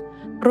Dios,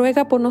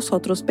 ruega por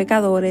nosotros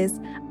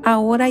pecadores,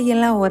 ahora y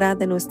en la hora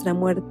de nuestra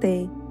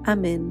muerte.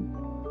 Amén.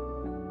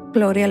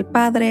 Gloria al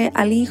Padre,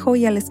 al Hijo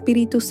y al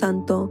Espíritu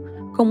Santo,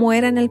 como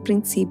era en el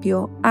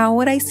principio,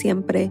 ahora y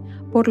siempre,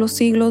 por los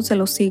siglos de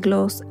los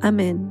siglos.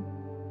 Amén.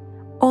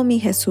 Oh mi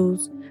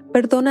Jesús,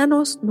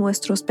 perdónanos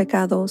nuestros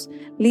pecados,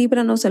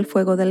 líbranos del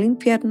fuego del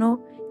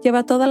infierno,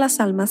 lleva todas las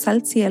almas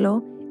al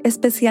cielo,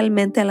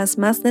 especialmente a las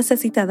más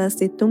necesitadas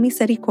de tu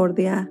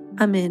misericordia.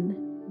 Amén.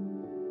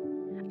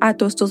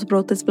 Ato estos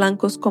brotes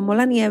blancos como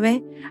la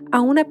nieve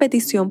a una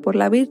petición por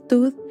la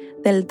virtud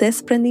del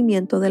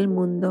desprendimiento del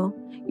mundo,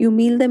 y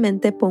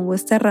humildemente pongo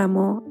este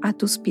ramo a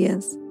tus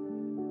pies.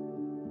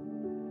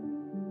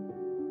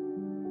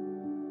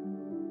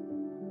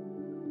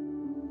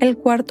 El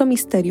cuarto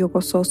misterio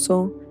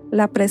gozoso,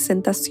 la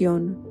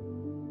presentación.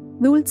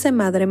 Dulce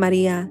Madre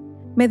María,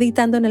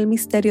 meditando en el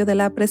misterio de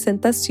la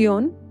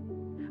presentación,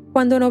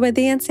 cuando en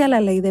obediencia a la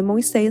ley de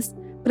Moisés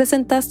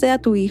presentaste a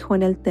tu Hijo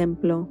en el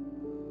templo.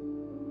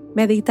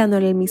 Meditando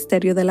en el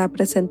misterio de la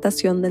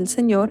presentación del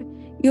Señor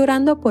y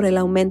orando por el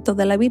aumento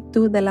de la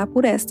virtud de la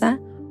pureza,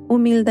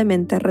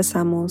 humildemente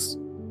rezamos.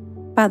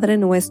 Padre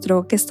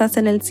nuestro que estás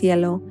en el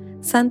cielo,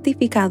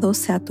 santificado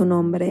sea tu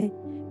nombre.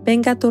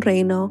 Venga tu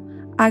reino,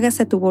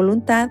 hágase tu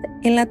voluntad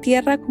en la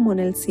tierra como en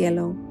el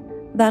cielo.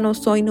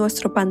 Danos hoy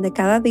nuestro pan de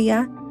cada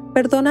día,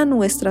 perdona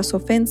nuestras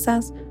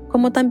ofensas,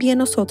 como también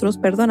nosotros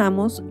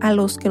perdonamos a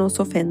los que nos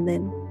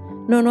ofenden.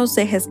 No nos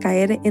dejes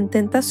caer en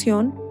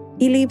tentación,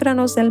 y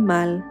líbranos del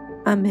mal.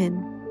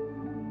 Amén.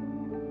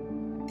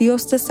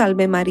 Dios te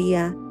salve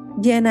María,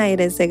 llena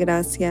eres de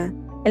gracia,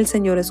 el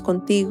Señor es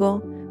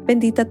contigo,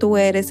 bendita tú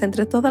eres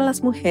entre todas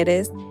las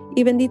mujeres,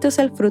 y bendito es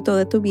el fruto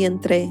de tu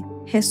vientre,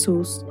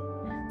 Jesús.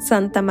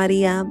 Santa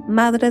María,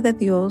 Madre de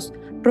Dios,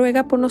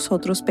 ruega por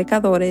nosotros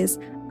pecadores,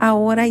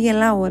 ahora y en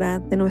la hora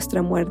de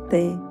nuestra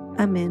muerte.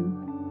 Amén.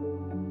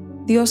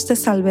 Dios te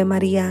salve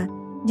María,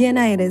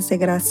 llena eres de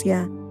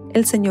gracia,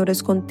 el Señor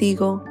es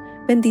contigo,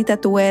 bendita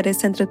tú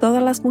eres entre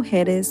todas las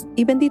mujeres,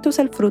 y bendito es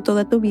el fruto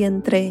de tu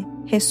vientre,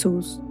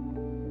 Jesús.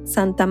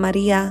 Santa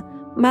María,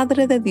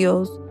 Madre de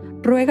Dios,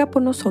 ruega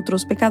por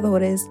nosotros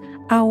pecadores,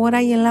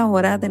 ahora y en la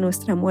hora de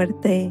nuestra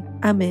muerte.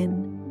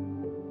 Amén.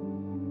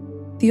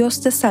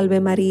 Dios te salve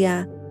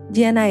María,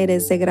 llena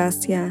eres de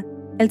gracia,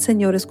 el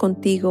Señor es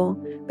contigo,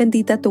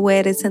 bendita tú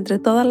eres entre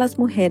todas las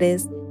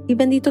mujeres, y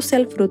bendito sea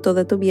el fruto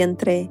de tu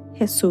vientre,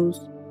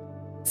 Jesús.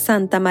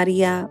 Santa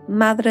María,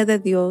 Madre de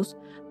Dios,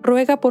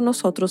 ruega por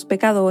nosotros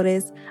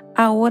pecadores,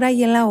 ahora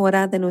y en la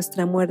hora de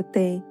nuestra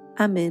muerte.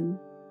 Amén.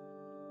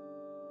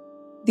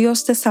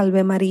 Dios te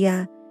salve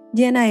María,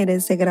 llena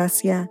eres de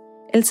gracia,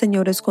 el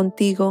Señor es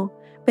contigo,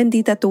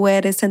 bendita tú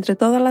eres entre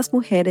todas las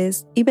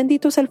mujeres, y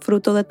bendito es el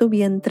fruto de tu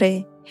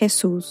vientre,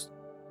 Jesús.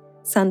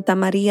 Santa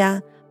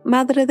María,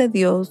 Madre de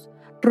Dios,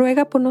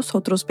 ruega por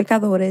nosotros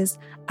pecadores,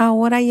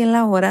 ahora y en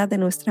la hora de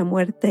nuestra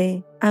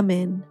muerte.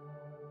 Amén.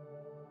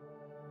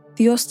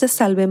 Dios te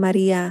salve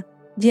María,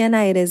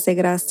 llena eres de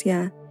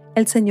gracia,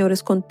 el Señor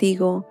es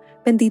contigo,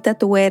 bendita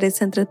tú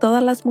eres entre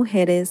todas las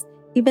mujeres,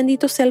 y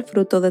bendito sea el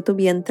fruto de tu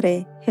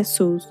vientre,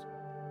 Jesús.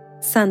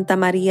 Santa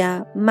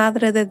María,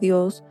 Madre de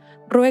Dios,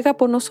 ruega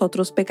por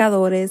nosotros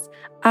pecadores,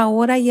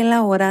 ahora y en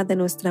la hora de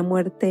nuestra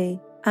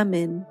muerte.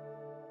 Amén.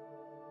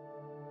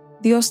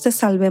 Dios te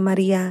salve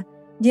María,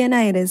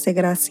 llena eres de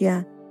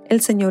gracia,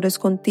 el Señor es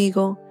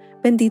contigo,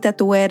 bendita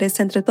tú eres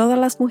entre todas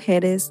las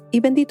mujeres,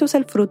 y bendito es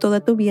el fruto de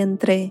tu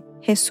vientre,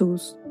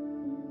 Jesús.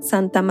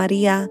 Santa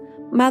María,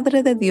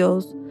 Madre de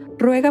Dios,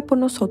 ruega por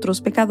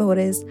nosotros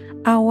pecadores,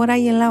 ahora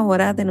y en la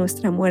hora de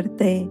nuestra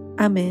muerte.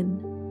 Amén.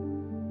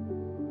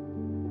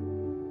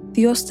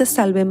 Dios te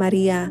salve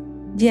María,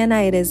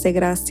 llena eres de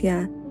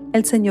gracia,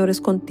 el Señor es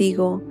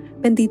contigo,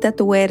 bendita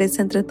tú eres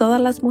entre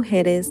todas las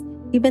mujeres,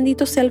 y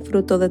bendito sea el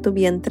fruto de tu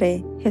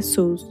vientre,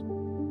 Jesús.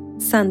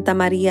 Santa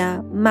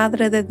María,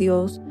 Madre de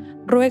Dios,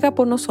 ruega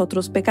por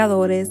nosotros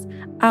pecadores,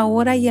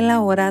 ahora y en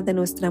la hora de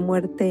nuestra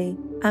muerte.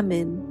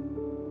 Amén.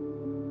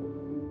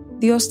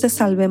 Dios te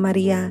salve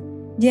María,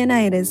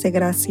 llena eres de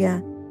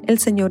gracia, el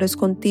Señor es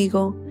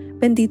contigo,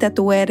 bendita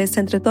tú eres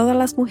entre todas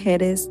las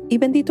mujeres, y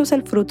bendito es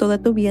el fruto de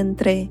tu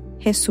vientre,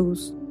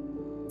 Jesús.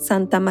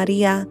 Santa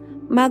María,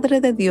 Madre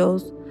de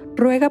Dios,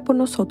 ruega por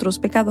nosotros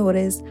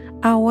pecadores,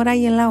 ahora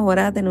y en la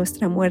hora de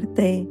nuestra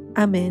muerte.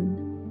 Amén.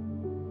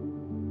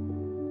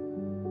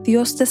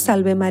 Dios te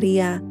salve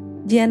María,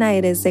 llena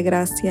eres de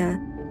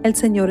gracia, el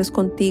Señor es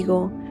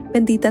contigo,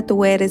 bendita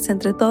tú eres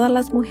entre todas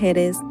las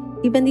mujeres,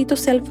 y bendito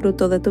sea el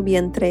fruto de tu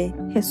vientre,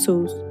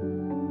 Jesús.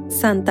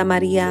 Santa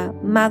María,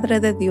 Madre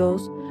de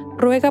Dios,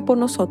 ruega por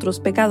nosotros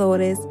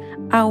pecadores,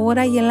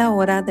 ahora y en la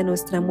hora de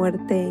nuestra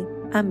muerte.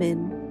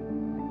 Amén.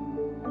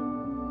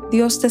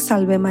 Dios te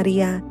salve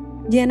María,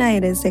 llena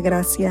eres de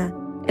gracia,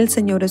 el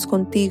Señor es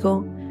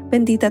contigo,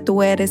 bendita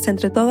tú eres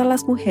entre todas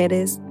las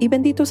mujeres, y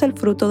bendito es el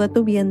fruto de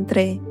tu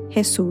vientre,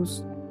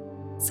 Jesús.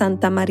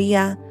 Santa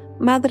María,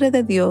 Madre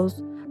de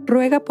Dios,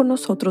 ruega por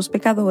nosotros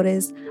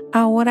pecadores,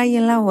 ahora y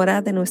en la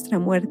hora de nuestra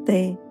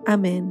muerte.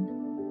 Amén.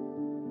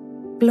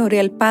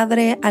 Gloria al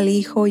Padre, al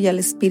Hijo y al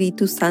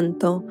Espíritu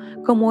Santo,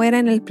 como era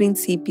en el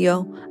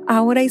principio,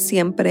 ahora y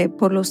siempre,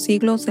 por los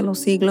siglos de los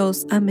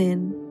siglos.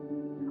 Amén.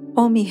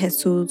 Oh mi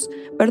Jesús,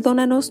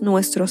 perdónanos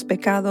nuestros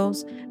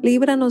pecados,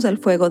 líbranos del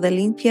fuego del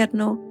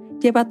infierno,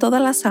 lleva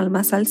todas las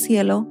almas al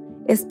cielo,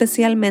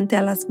 especialmente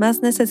a las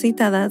más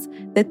necesitadas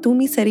de tu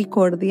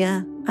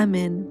misericordia.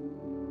 Amén.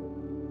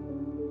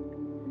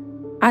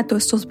 Ato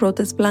estos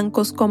brotes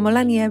blancos como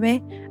la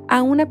nieve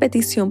a una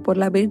petición por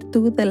la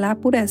virtud de la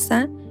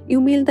pureza, y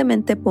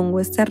humildemente pongo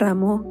este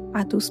ramo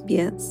a tus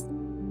pies.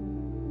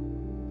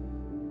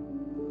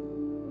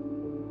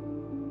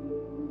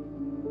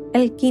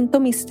 El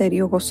quinto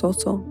misterio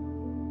gozoso,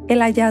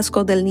 el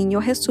hallazgo del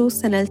niño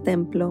Jesús en el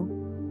templo.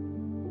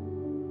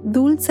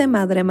 Dulce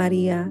Madre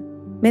María,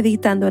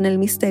 meditando en el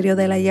misterio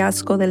del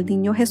hallazgo del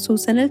niño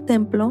Jesús en el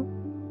templo,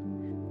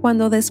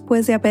 cuando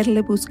después de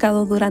haberle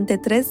buscado durante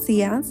 3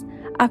 días,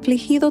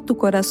 afligido tu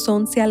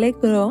corazón se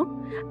alegró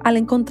al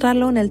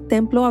encontrarlo en el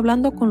templo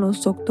hablando con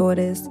los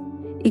doctores,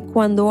 y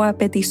cuando a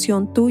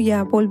petición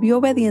tuya volvió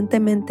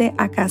obedientemente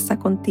a casa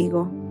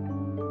contigo.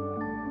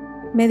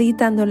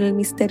 Meditando en el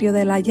misterio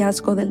del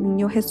hallazgo del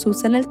niño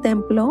Jesús en el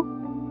templo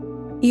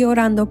y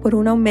orando por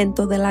un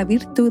aumento de la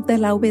virtud de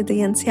la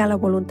obediencia a la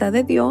voluntad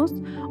de Dios,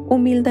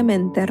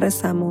 humildemente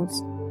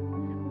rezamos.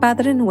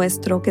 Padre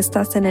nuestro que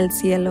estás en el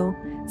cielo,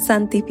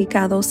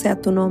 santificado sea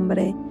tu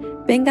nombre,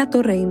 venga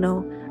tu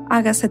reino,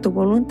 hágase tu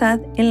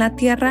voluntad en la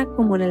tierra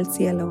como en el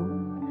cielo.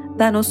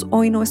 Danos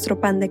hoy nuestro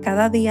pan de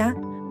cada día,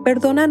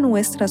 perdona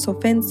nuestras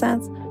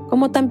ofensas,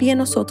 como también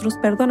nosotros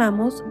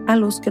perdonamos a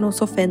los que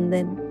nos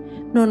ofenden.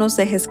 No nos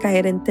dejes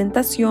caer en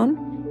tentación,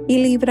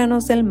 y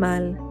líbranos del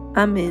mal.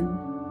 Amén.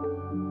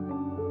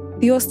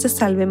 Dios te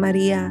salve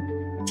María,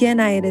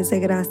 llena eres de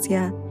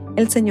gracia,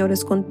 el Señor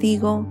es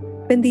contigo,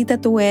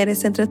 bendita tú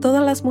eres entre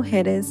todas las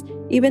mujeres,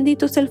 y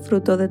bendito es el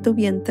fruto de tu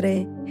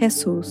vientre,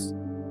 Jesús.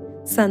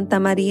 Santa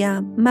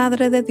María,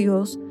 Madre de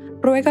Dios,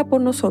 ruega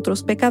por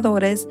nosotros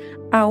pecadores,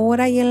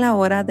 ahora y en la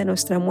hora de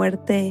nuestra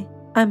muerte.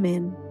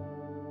 Amén.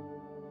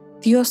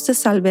 Dios te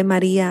salve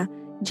María,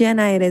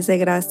 llena eres de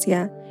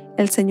gracia,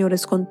 el Señor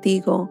es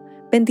contigo,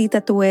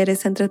 bendita tú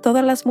eres entre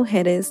todas las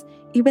mujeres,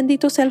 y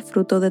bendito sea el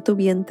fruto de tu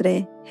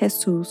vientre,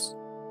 Jesús.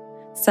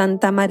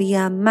 Santa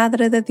María,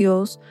 Madre de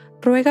Dios,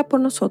 ruega por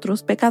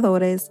nosotros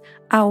pecadores,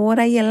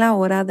 ahora y en la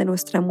hora de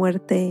nuestra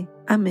muerte.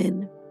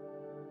 Amén.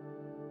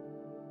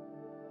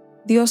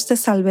 Dios te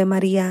salve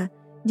María,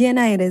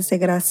 llena eres de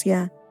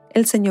gracia,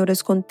 el Señor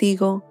es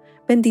contigo,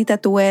 bendita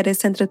tú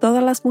eres entre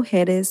todas las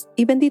mujeres,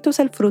 y bendito es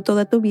el fruto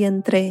de tu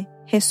vientre,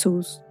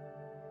 Jesús.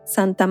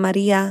 Santa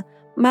María,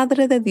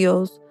 Madre de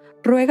Dios,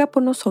 ruega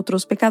por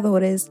nosotros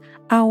pecadores,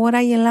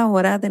 ahora y en la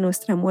hora de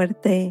nuestra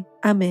muerte.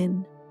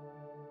 Amén.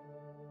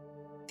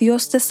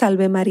 Dios te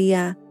salve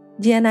María,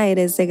 llena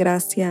eres de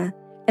gracia,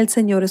 el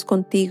Señor es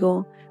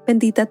contigo,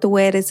 bendita tú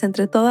eres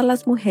entre todas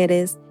las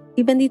mujeres,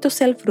 y bendito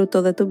sea el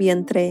fruto de tu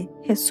vientre,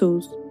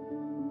 Jesús.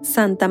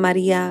 Santa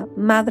María,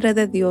 Madre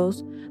de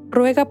Dios,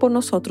 ruega por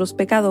nosotros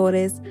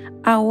pecadores,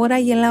 ahora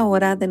y en la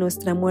hora de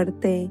nuestra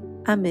muerte.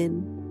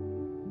 Amén.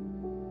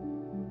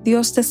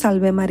 Dios te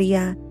salve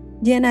María,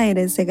 llena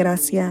eres de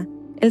gracia,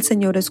 el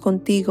Señor es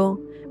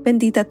contigo,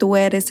 bendita tú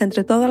eres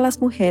entre todas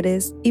las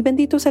mujeres, y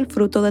bendito es el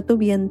fruto de tu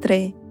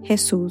vientre,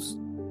 Jesús.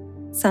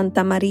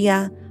 Santa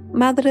María,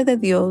 Madre de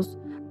Dios,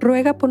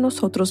 ruega por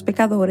nosotros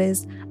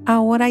pecadores,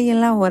 ahora y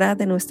en la hora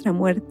de nuestra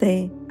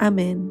muerte.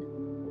 Amén.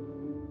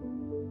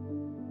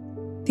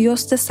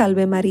 Dios te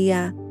salve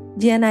María,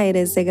 llena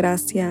eres de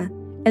gracia,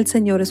 el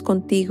Señor es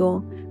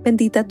contigo,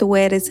 bendita tú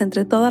eres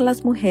entre todas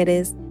las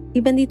mujeres,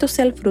 y bendito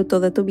sea el fruto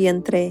de tu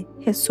vientre,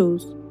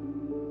 Jesús.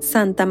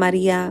 Santa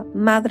María,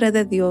 Madre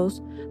de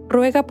Dios,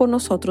 ruega por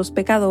nosotros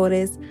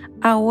pecadores,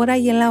 ahora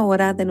y en la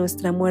hora de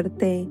nuestra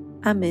muerte.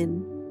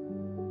 Amén.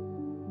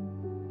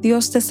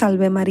 Dios te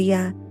salve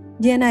María,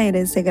 llena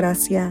eres de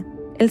gracia,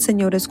 el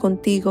Señor es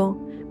contigo,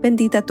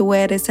 bendita tú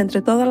eres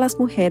entre todas las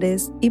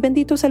mujeres, y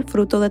bendito es el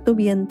fruto de tu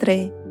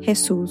vientre,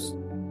 Jesús.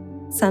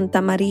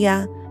 Santa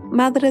María,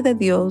 Madre de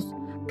Dios,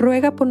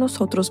 ruega por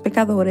nosotros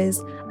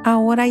pecadores,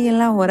 ahora y en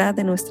la hora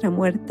de nuestra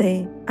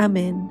muerte.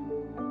 Amén.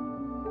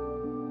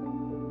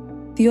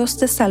 Dios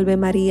te salve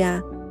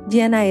María,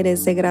 llena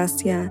eres de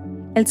gracia,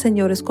 el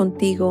Señor es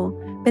contigo,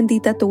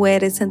 bendita tú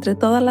eres entre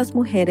todas las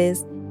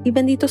mujeres, y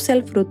bendito sea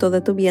el fruto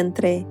de tu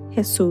vientre,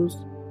 Jesús.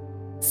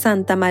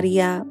 Santa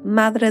María,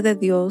 Madre de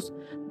Dios,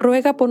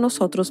 ruega por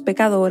nosotros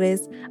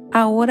pecadores,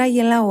 ahora y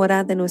en la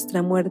hora de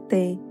nuestra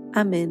muerte.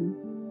 Amén.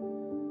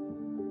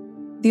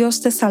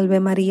 Dios te salve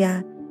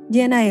María,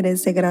 llena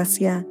eres de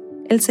gracia,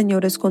 el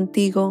Señor es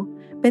contigo,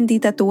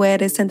 bendita tú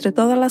eres entre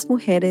todas las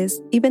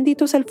mujeres, y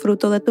bendito es el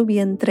fruto de tu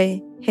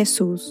vientre,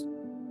 Jesús.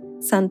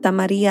 Santa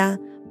María,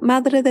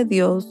 Madre de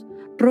Dios,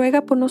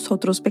 ruega por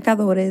nosotros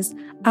pecadores,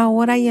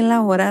 ahora y en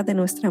la hora de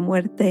nuestra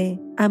muerte.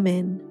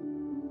 Amén.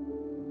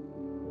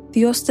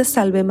 Dios te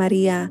salve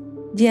María,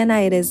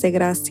 llena eres de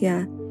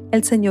gracia,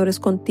 el Señor es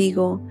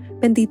contigo,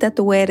 bendita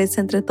tú eres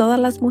entre todas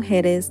las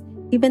mujeres,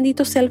 y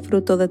bendito sea el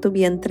fruto de tu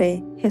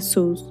vientre,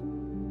 Jesús.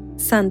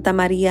 Santa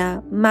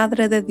María,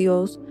 Madre de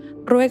Dios,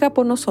 ruega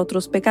por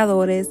nosotros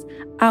pecadores,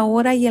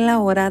 ahora y en la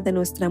hora de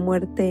nuestra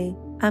muerte.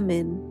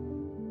 Amén.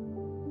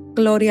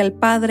 Gloria al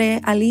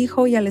Padre, al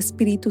Hijo y al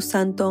Espíritu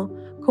Santo,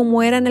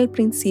 como era en el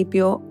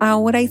principio,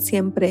 ahora y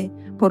siempre,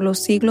 por los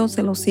siglos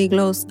de los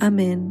siglos.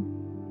 Amén.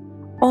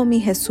 Oh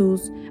mi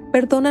Jesús,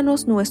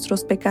 perdónanos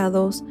nuestros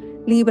pecados,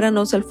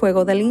 líbranos del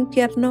fuego del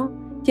infierno,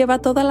 lleva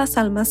todas las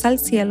almas al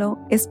cielo,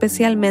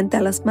 especialmente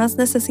a las más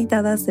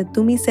necesitadas de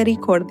tu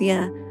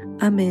misericordia.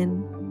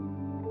 Amén.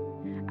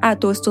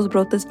 Ato estos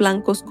brotes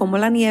blancos como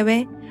la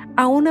nieve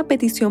a una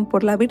petición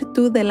por la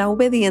virtud de la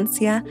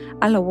obediencia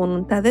a la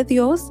voluntad de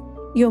Dios,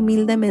 y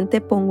humildemente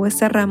pongo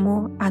ese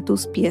ramo a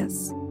tus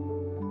pies.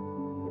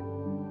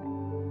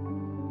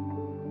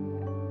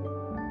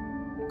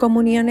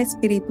 Comunión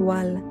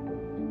espiritual.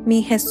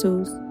 Mi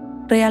Jesús,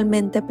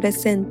 realmente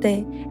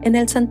presente en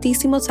el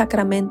Santísimo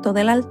Sacramento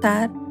del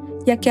altar,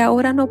 ya que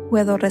ahora no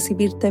puedo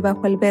recibirte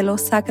bajo el velo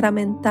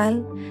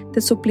sacramental,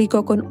 te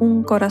suplico con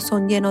un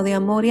corazón lleno de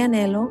amor y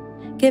anhelo,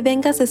 que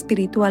vengas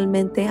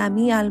espiritualmente a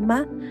mi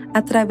alma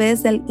a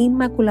través del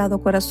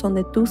Inmaculado Corazón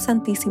de tu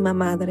Santísima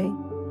Madre,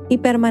 y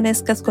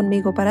permanezcas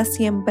conmigo para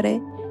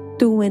siempre,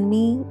 tú en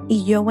mí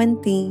y yo en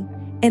ti,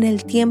 en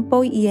el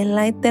tiempo y en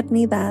la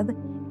eternidad,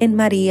 en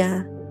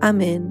María.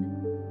 Amén.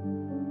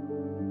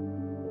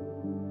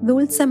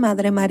 Dulce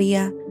Madre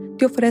María,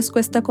 te ofrezco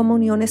esta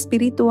comunión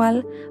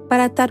espiritual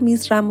para atar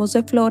mis ramos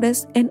de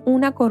flores en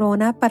una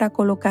corona para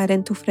colocar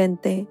en tu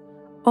frente.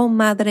 Oh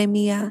Madre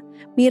mía,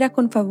 mira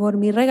con favor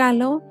mi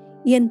regalo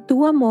y en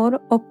tu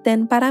amor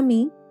obtén para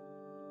mí.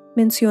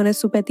 Mencione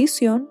su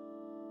petición.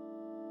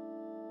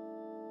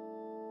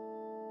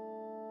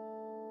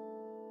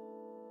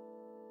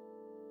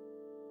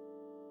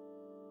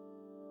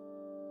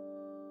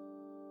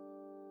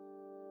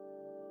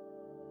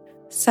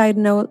 Side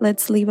note,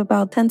 let's leave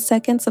about 10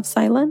 seconds of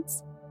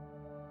silence.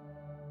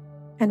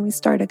 And we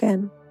start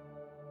again.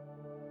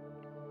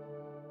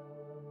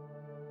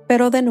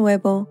 Pero de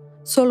nuevo,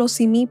 solo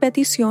si mi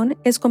petición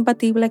es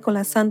compatible con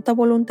la santa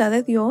voluntad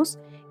de Dios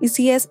y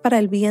si es para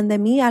el bien de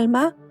mi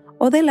alma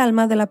o del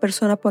alma de la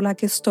persona por la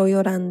que estoy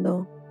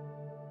orando.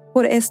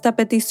 Por esta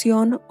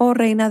petición, oh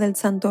Reina del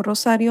Santo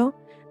Rosario,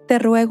 te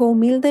ruego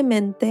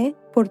humildemente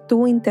por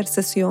tu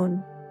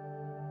intercesión.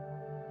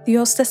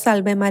 Dios te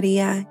salve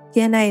María,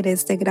 llena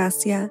eres de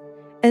gracia,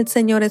 el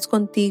Señor es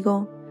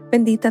contigo,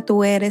 bendita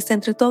tú eres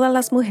entre todas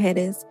las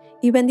mujeres,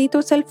 y bendito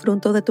es el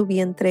fruto de tu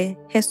vientre,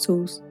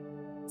 Jesús.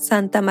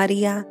 Santa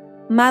María,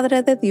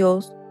 Madre de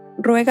Dios,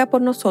 ruega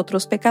por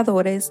nosotros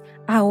pecadores,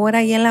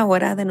 ahora y en la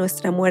hora de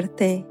nuestra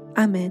muerte.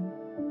 Amén.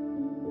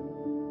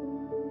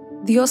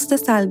 Dios te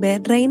salve,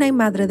 Reina y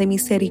Madre de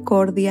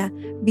misericordia,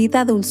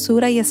 vida,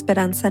 dulzura y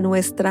esperanza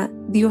nuestra,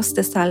 Dios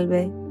te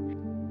salve.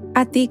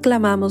 A ti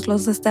clamamos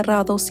los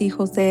desterrados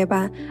hijos de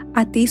Eva,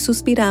 a ti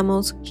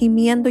suspiramos,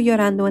 gimiendo y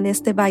llorando en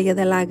este valle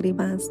de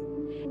lágrimas.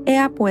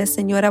 Ea pues,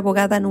 Señora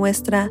abogada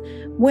nuestra,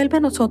 vuelve a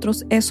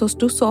nosotros esos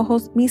tus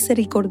ojos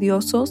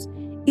misericordiosos,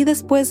 y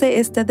después de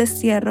este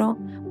destierro,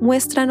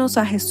 muéstranos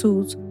a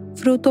Jesús,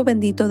 fruto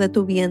bendito de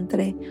tu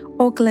vientre.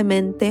 Oh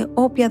clemente,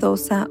 oh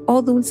piadosa,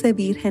 oh dulce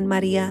Virgen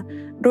María,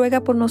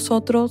 ruega por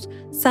nosotros,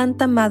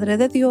 Santa Madre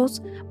de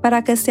Dios,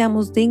 para que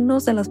seamos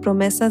dignos de las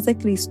promesas de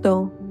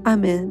Cristo.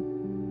 Amén.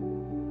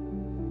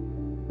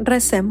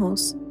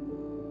 Recemos.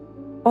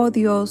 Oh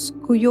Dios,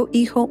 cuyo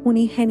Hijo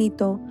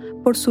unigénito,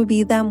 por su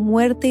vida,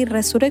 muerte y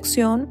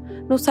resurrección,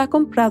 nos ha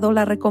comprado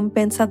la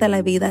recompensa de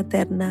la vida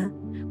eterna.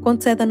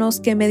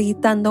 Concédanos que,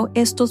 meditando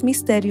estos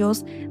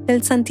misterios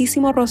del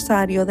Santísimo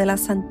Rosario de la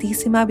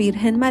Santísima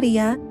Virgen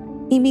María,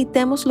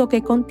 imitemos lo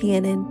que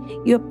contienen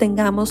y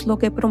obtengamos lo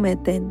que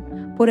prometen.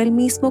 Por el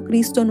mismo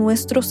Cristo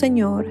nuestro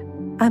Señor.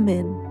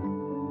 Amén.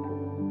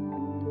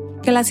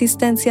 Que la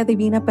asistencia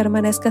divina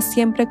permanezca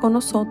siempre con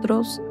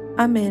nosotros.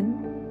 Amén.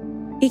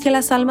 Y que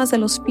las almas de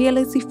los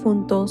fieles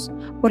difuntos,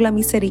 por la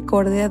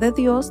misericordia de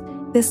Dios,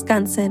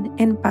 descansen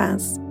en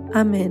paz.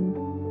 Amén.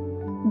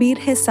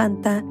 Virgen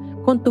Santa,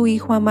 con tu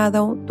Hijo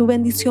amado, tu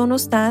bendición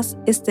nos das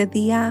este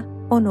día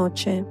o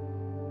noche.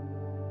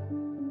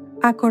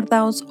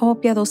 Acordaos, oh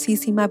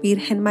piadosísima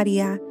Virgen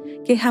María,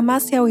 que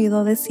jamás se ha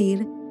oído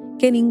decir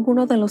que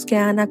ninguno de los que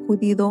han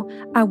acudido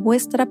a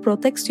vuestra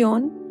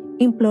protección,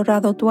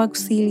 implorado tu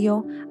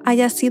auxilio,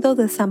 haya sido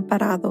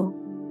desamparado.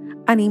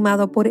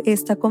 Animado por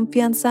esta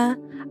confianza,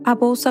 a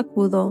vos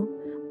acudo,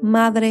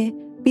 Madre,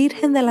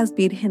 Virgen de las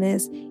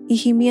Vírgenes, y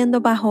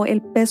gimiendo bajo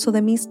el peso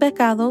de mis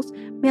pecados,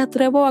 me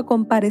atrevo a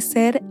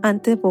comparecer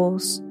ante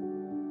vos.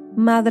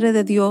 Madre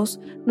de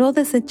Dios, no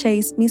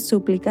desechéis mis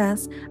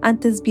súplicas,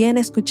 antes bien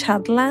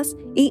escuchadlas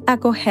y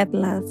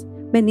acogedlas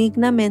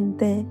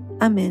benignamente.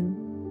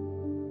 Amén.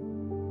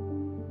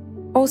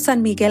 Oh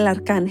San Miguel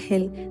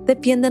Arcángel,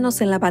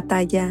 defiéndenos en la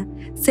batalla,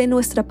 sé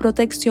nuestra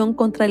protección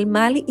contra el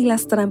mal y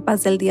las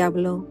trampas del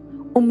diablo.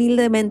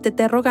 Humildemente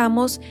te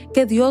rogamos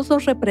que Dios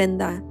los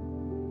reprenda.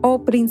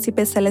 Oh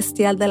Príncipe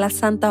Celestial de la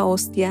Santa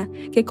Hostia,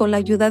 que con la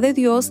ayuda de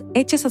Dios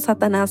eches a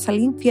Satanás al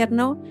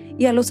infierno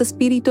y a los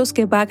espíritus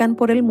que vagan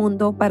por el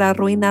mundo para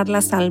arruinar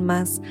las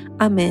almas.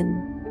 Amén.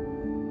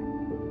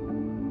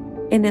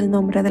 En el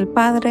nombre del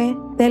Padre,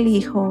 del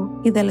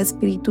Hijo y del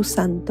Espíritu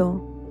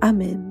Santo.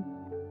 Amén.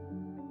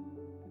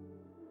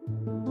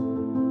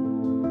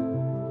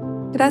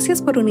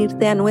 Gracias por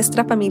unirte a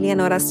nuestra familia en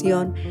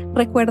oración.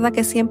 Recuerda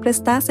que siempre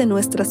estás en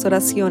nuestras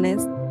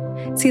oraciones.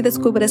 Si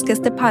descubres que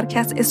este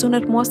podcast es una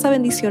hermosa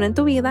bendición en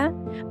tu vida,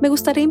 me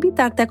gustaría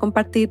invitarte a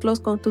compartirlos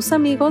con tus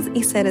amigos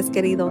y seres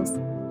queridos.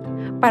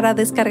 Para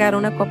descargar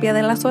una copia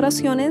de las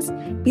oraciones,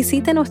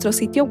 visite nuestro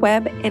sitio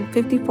web en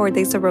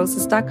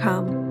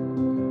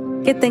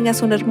 54daysofroses.com. Que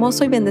tengas un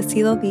hermoso y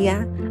bendecido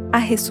día. A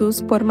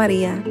Jesús por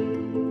María.